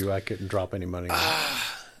raving review, I couldn't drop any money on it.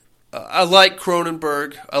 I like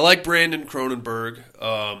Cronenberg. I like Brandon Cronenberg.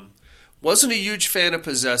 Wasn't a huge fan of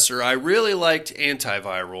Possessor. I really liked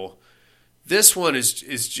Antiviral. This one is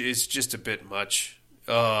just a bit much.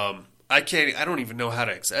 I don't even know how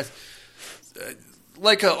to.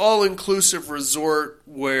 Like an all-inclusive resort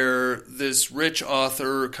where this rich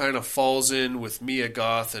author kind of falls in with Mia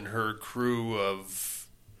Goth and her crew of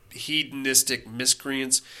hedonistic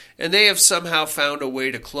miscreants, and they have somehow found a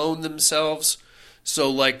way to clone themselves. So,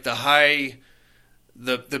 like the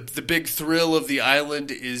big thrill of the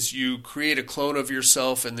island is you create a clone of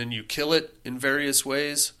yourself and then you kill it in various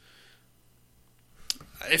ways.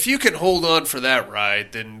 If you can hold on for that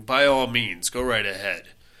ride, then by all means, go right ahead.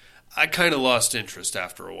 I kind of lost interest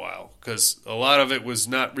after a while because a lot of it was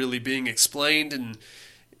not really being explained, and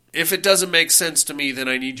if it doesn't make sense to me, then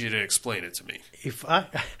I need you to explain it to me.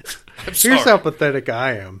 Here's how pathetic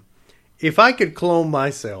I am. If I could clone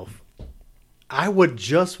myself, I would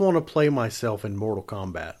just want to play myself in Mortal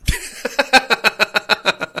Kombat.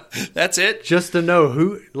 That's it? Just to know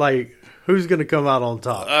who's going to come out on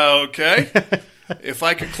top. Okay. If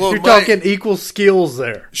I could clone You're talking equal skills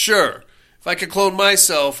there. Sure. If I could clone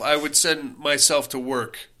myself, I would send myself to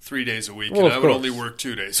work 3 days a week, and I would only work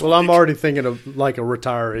 2 days a week. I'm already thinking of like a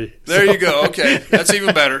retiree. There you go. Okay. That's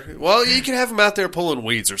even better. Well, you can have him out there pulling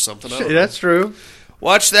weeds or something. That's true.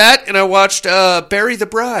 Watch that, and I watched Bury the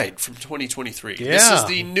Bride from 2023. Yeah. This is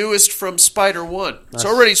the newest from Spider-1. It's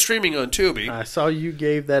already streaming on Tubi. I saw you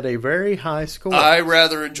gave that a very high score. I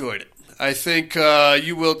rather enjoyed it. I think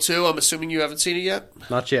you will too. I'm assuming you haven't seen it yet?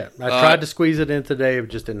 Not yet. I tried to squeeze it in today, but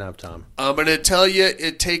just didn't have time. I'm going to tell you,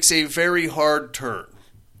 it takes a very hard turn.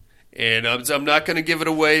 And I'm not going to give it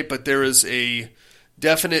away, but there is a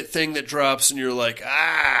definite thing that drops, and you're like,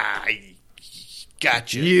 I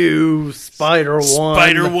gotcha. You, Spider-1.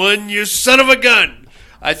 Spider-1, you son of a gun.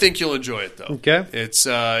 I think you'll enjoy it, though. Okay. It's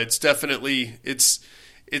definitely, it's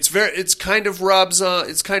kind of Rob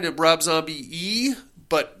Zombie-y,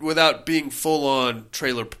 but without being full-on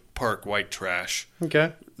trailer park white trash.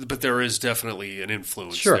 Okay. But there is definitely an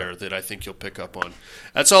influence there that I think you'll pick up on.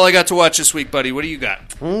 That's all I got to watch this week, buddy. What do you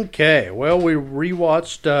got? Okay. Well, we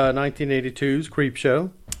rewatched 1982's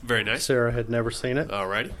Creepshow. Very nice. Sarah had never seen it. All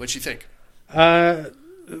righty. What'd you think?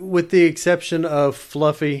 With the exception of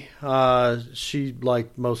Fluffy, she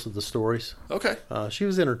liked most of the stories. Okay. She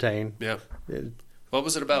was entertained. Yeah. What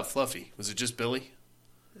was it about Fluffy? Was it just Billy?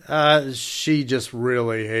 She just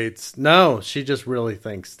really hates... No, she just really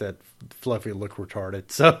thinks that Fluffy looked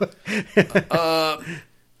retarded. So,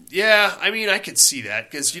 yeah, I mean, I could see that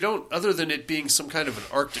because you don't, other than it being some kind of an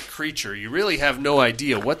Arctic creature, you really have no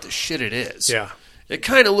idea what the shit it is. Yeah. It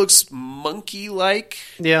kind of looks monkey-like.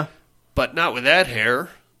 Yeah. But not with that hair.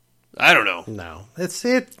 I don't know. No. It's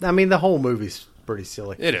I mean, the whole movie's pretty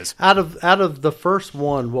silly. It is. Out of the first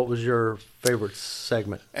one, what was your favorite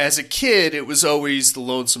segment? As a kid, it was always The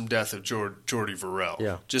Lonesome Death of Jordy Verrell.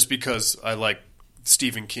 Yeah. Just because I like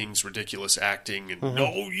Stephen King's ridiculous acting and,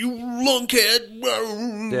 no, you lunkhead.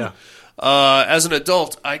 Yeah. As an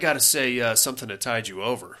adult, I got to say Something That Tied You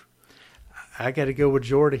Over. I got to go with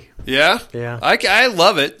Jordy. Yeah? Yeah. I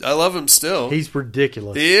love it. I love him still. He's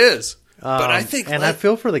ridiculous. He is. But I think... And I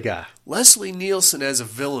feel for the guy. Leslie Nielsen as a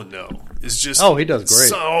villain, though, is just... Oh, he does great.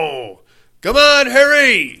 So, come on,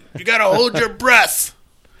 hurry! You got to hold your breath.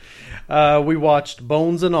 We watched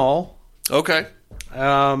Bones and All. Okay.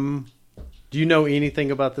 Do you know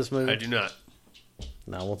anything about this movie? I do not.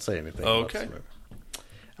 No, I won't say anything. Okay. About this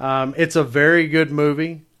movie. It's a very good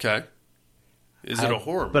movie. Okay. Is it a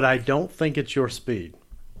horror movie? But I don't think it's your speed.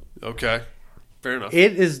 Okay. Fair enough.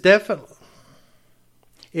 It is definitely...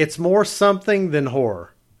 It's more something than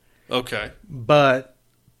horror. Okay. But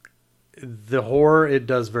the horror, it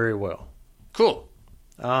does very well. Cool.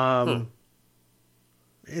 It's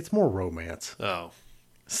more romance. Oh.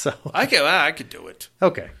 So I could do it.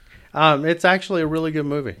 Okay. It's actually a really good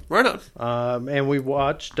movie. Right on. And we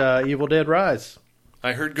watched Evil Dead Rise.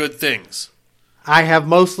 I heard good things. I have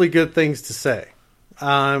mostly good things to say.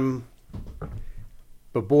 But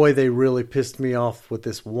boy, they really pissed me off with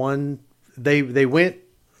this one. They went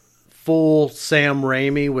full Sam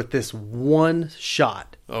Raimi with this one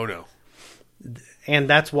shot. Oh no. And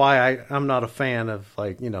that's why I'm not a fan of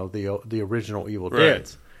the original Evil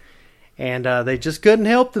Deads. And they just couldn't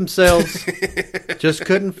help themselves. Just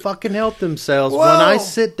couldn't fucking help themselves. Whoa. When I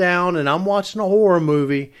sit down and I'm watching a horror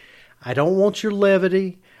movie, I don't want your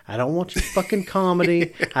levity. I don't want your fucking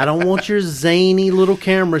comedy. I don't want your zany little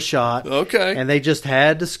camera shot. Okay. And they just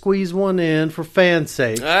had to squeeze one in for fan's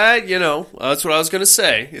sake. That's what I was going to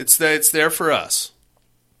say. It's there for us.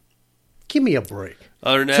 Give me a break.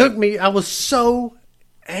 Other than that, I was so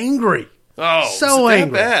angry. Oh, so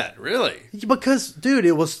angry. That bad? Really? Because, dude,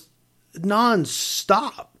 it was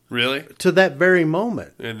non-stop. Really? To that very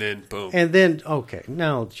moment. And then, boom. And then, okay,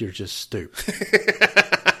 now you're just stupid.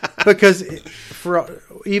 Because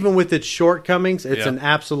even with its shortcomings, it's an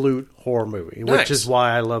absolute horror movie, which is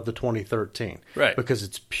why I love the 2013. Right. Because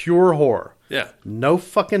it's pure horror. Yeah. No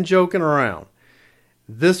fucking joking around.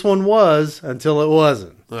 This one was until it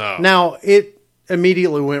wasn't. Oh. Now, it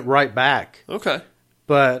immediately went right back. Okay.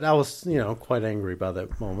 But I was, quite angry by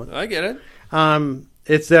that moment. I get it.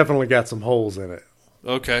 It's definitely got some holes in it.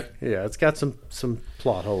 Okay. Yeah, it's got some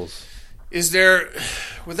plot holes. Is there,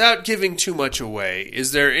 without giving too much away,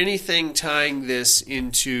 is there anything tying this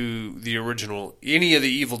into the original, any of the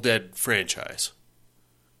Evil Dead franchise?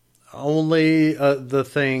 Only the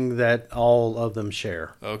thing that all of them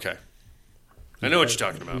share. Okay. I know what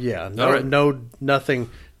you're talking about. Yeah. Nothing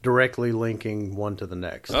directly linking one to the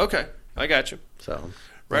next. Okay. I got you. So,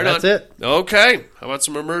 that's it. Okay. How about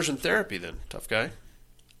some immersion therapy then, tough guy?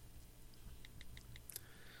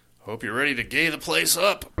 Hope you're ready to gay the place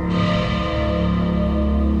up.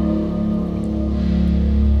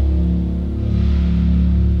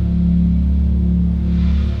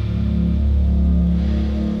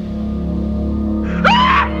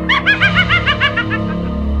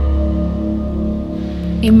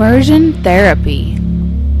 Immersion therapy.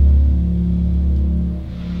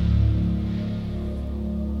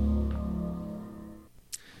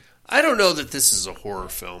 I don't know that this is a horror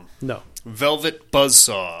film. No. Velvet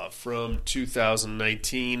Buzzsaw from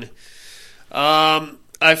 2019.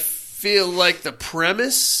 I feel like the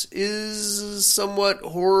premise is somewhat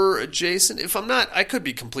horror adjacent. If I'm not, I could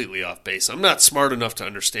be completely off base. I'm not smart enough to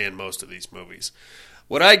understand most of these movies.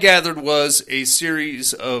 What I gathered was a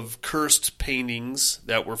series of cursed paintings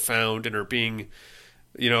that were found and are being,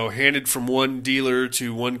 handed from one dealer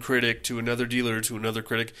to one critic to another dealer to another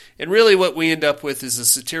critic. And really what we end up with is a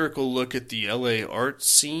satirical look at the LA art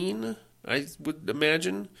scene, I would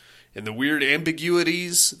imagine, and the weird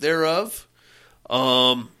ambiguities thereof.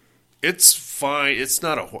 It's fine. It's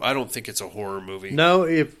not I don't think it's a horror movie. No,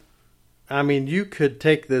 you could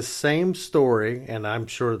take this same story, and I'm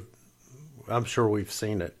sure we've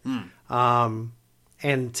seen it,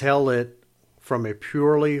 and tell it from a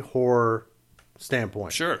purely horror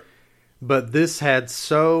standpoint. Sure. But this had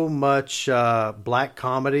so much black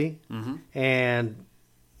comedy and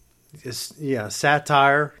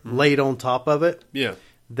satire laid on top of it. Yeah.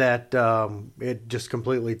 That it just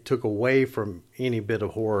completely took away from any bit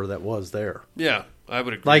of horror that was there. Yeah, I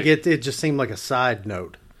would agree. Like it just seemed like a side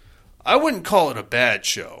note. I wouldn't call it a bad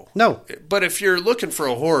show. No. But if you're looking for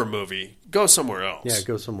a horror movie, go somewhere else. Yeah,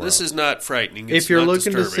 go somewhere else. This is not frightening. It's if you're not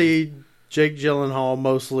looking disturbing. to see Jake Gyllenhaal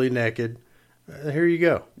mostly naked, here you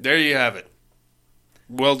go. There you have it.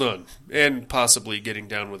 Well done. And possibly getting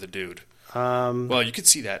down with a dude. Well, you could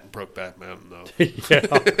see that in Brokeback Mountain, though. Yeah.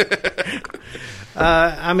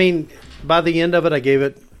 By the end of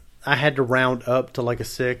it, I had to round up to like a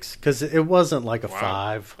 6 because it wasn't like a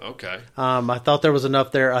 5. Okay. I thought there was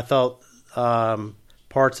enough there. I thought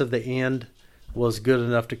parts of the end was good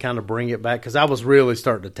enough to kind of bring it back because I was really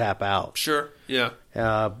starting to tap out. Sure, yeah.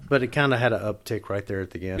 But it kind of had an uptick right there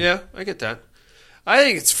at the end. Yeah, I get that. I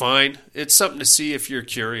think it's fine. It's something to see if you're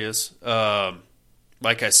curious.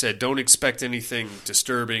 Like I said, don't expect anything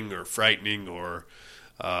disturbing or frightening or...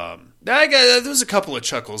 there was a couple of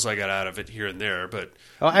chuckles I got out of it here and there, but...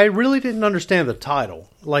 I really didn't understand the title.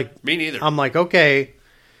 Me neither. I'm like, okay,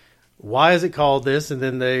 why is it called this? And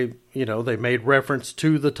then they made reference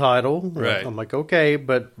to the title. Right. I'm like, okay,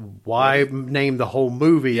 but why name the whole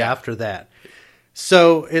movie after that?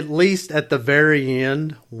 So at least at the very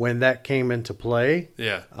end, when that came into play,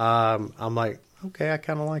 I'm like, okay, I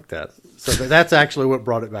kind of like that. So that's actually what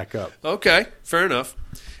brought it back up. Okay, fair enough.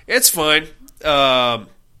 It's fine.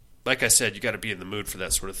 Like I said, you got to be in the mood for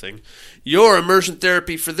that sort of thing. Your immersion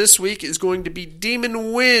therapy for this week is going to be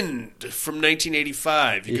Demon Wind from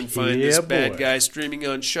 1985. You can find this bad guy streaming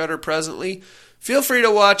on Shudder presently. Feel free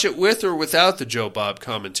to watch it with or without the Joe Bob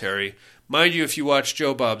commentary. Mind you, if you watch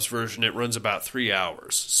Joe Bob's version, it runs about 3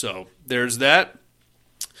 hours. So there's that.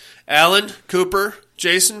 Alan, Cooper,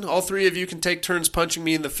 Jason, all three of you can take turns punching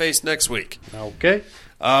me in the face next week. Okay.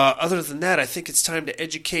 Other than that, I think it's time to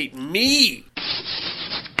educate me.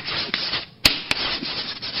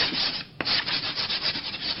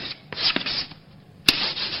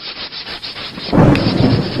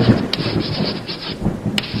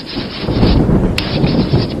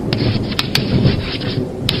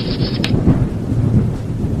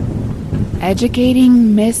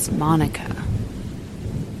 Educating Miss Monica.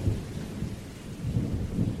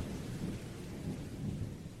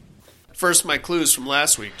 First, my clues from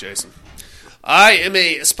last week, Jason. I am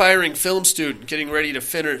an aspiring film student getting ready to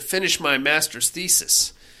finish my master's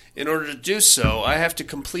thesis. In order to do so, I have to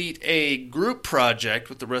complete a group project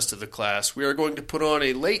with the rest of the class. We are going to put on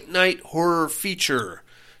a late-night horror feature,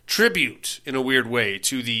 tribute, in a weird way,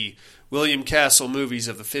 to the William Castle movies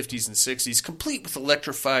of the 50s and 60s, complete with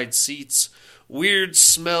electrified seats, weird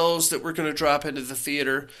smells that we're going to drop into the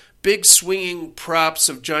theater, big swinging props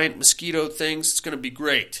of giant mosquito things. It's going to be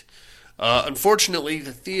great. Unfortunately,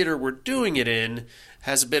 the theater we're doing it in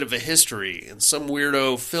has a bit of a history, and some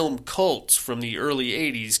weirdo film cult from the early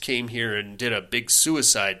 80s came here and did a big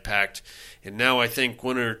suicide pact, and now I think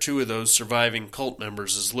one or two of those surviving cult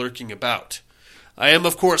members is lurking about. I am,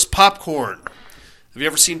 of course, Popcorn. Have you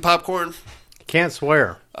ever seen Popcorn? Can't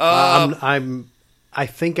swear. I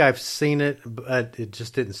think I've seen it, but it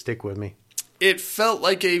just didn't stick with me. It felt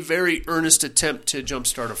like a very earnest attempt to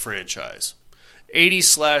jumpstart a franchise. 80s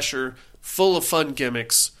slasher, full of fun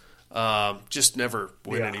gimmicks, just never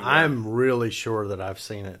went anywhere. I'm really sure that I've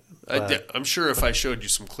seen it. I'm sure if I showed you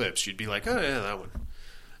some clips, you'd be like, oh yeah, that one.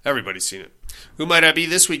 Everybody's seen it. Who might I be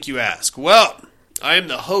this week, you ask? Well, I am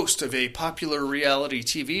the host of a popular reality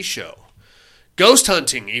TV show. Ghost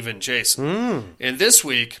hunting, even, Jason. And this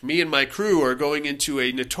week, me and my crew are going into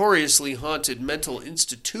a notoriously haunted mental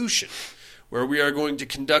institution where we are going to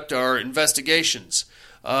conduct our investigations.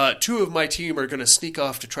 Two of my team are going to sneak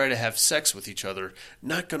off to try to have sex with each other.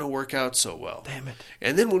 Not going to work out so well. Damn it.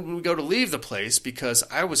 And then when we go to leave the place, because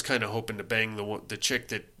I was kind of hoping to bang the chick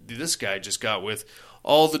that this guy just got with,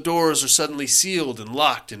 all the doors are suddenly sealed and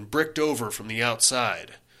locked and bricked over from the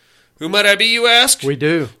outside. Who might I be, you ask? We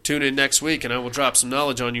do. Tune in next week and I will drop some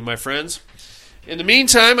knowledge on you, my friends. In the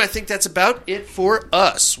meantime, I think that's about it for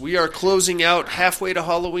us. We are closing out halfway to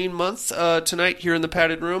Halloween month tonight here in the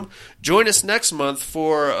Padded Room. Join us next month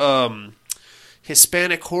for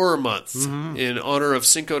Hispanic Horror Month in honor of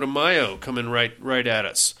Cinco de Mayo coming right at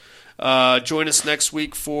us. Join us next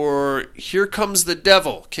week for Here Comes the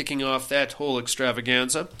Devil, kicking off that whole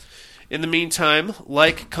extravaganza. In the meantime,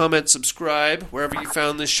 like, comment, subscribe wherever you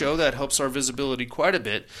found this show. That helps our visibility quite a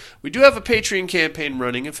bit. We do have a Patreon campaign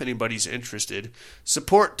running if anybody's interested.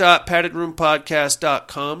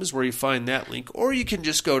 Support.paddedroompodcast.com is where you find that link, or you can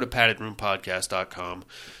just go to paddedroompodcast.com.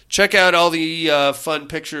 Check out all the fun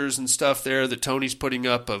pictures and stuff there that Tony's putting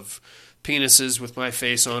up of penises with my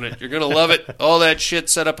face on it. You're going to love it. All that shit,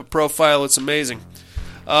 set up a profile. It's amazing.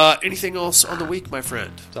 Anything else on the week, my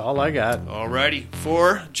friend? That's all I got. Alrighty.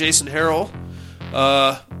 For Jason Harrell,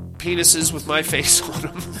 penises with my face on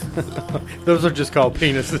them. Those are just called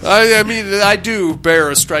penises. I mean, I do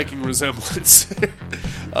bear a striking resemblance.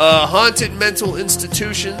 Haunted mental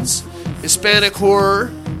institutions, Hispanic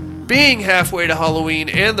horror, being halfway to Halloween,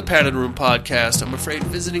 and the Padded Room podcast. I'm afraid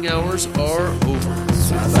visiting hours are over.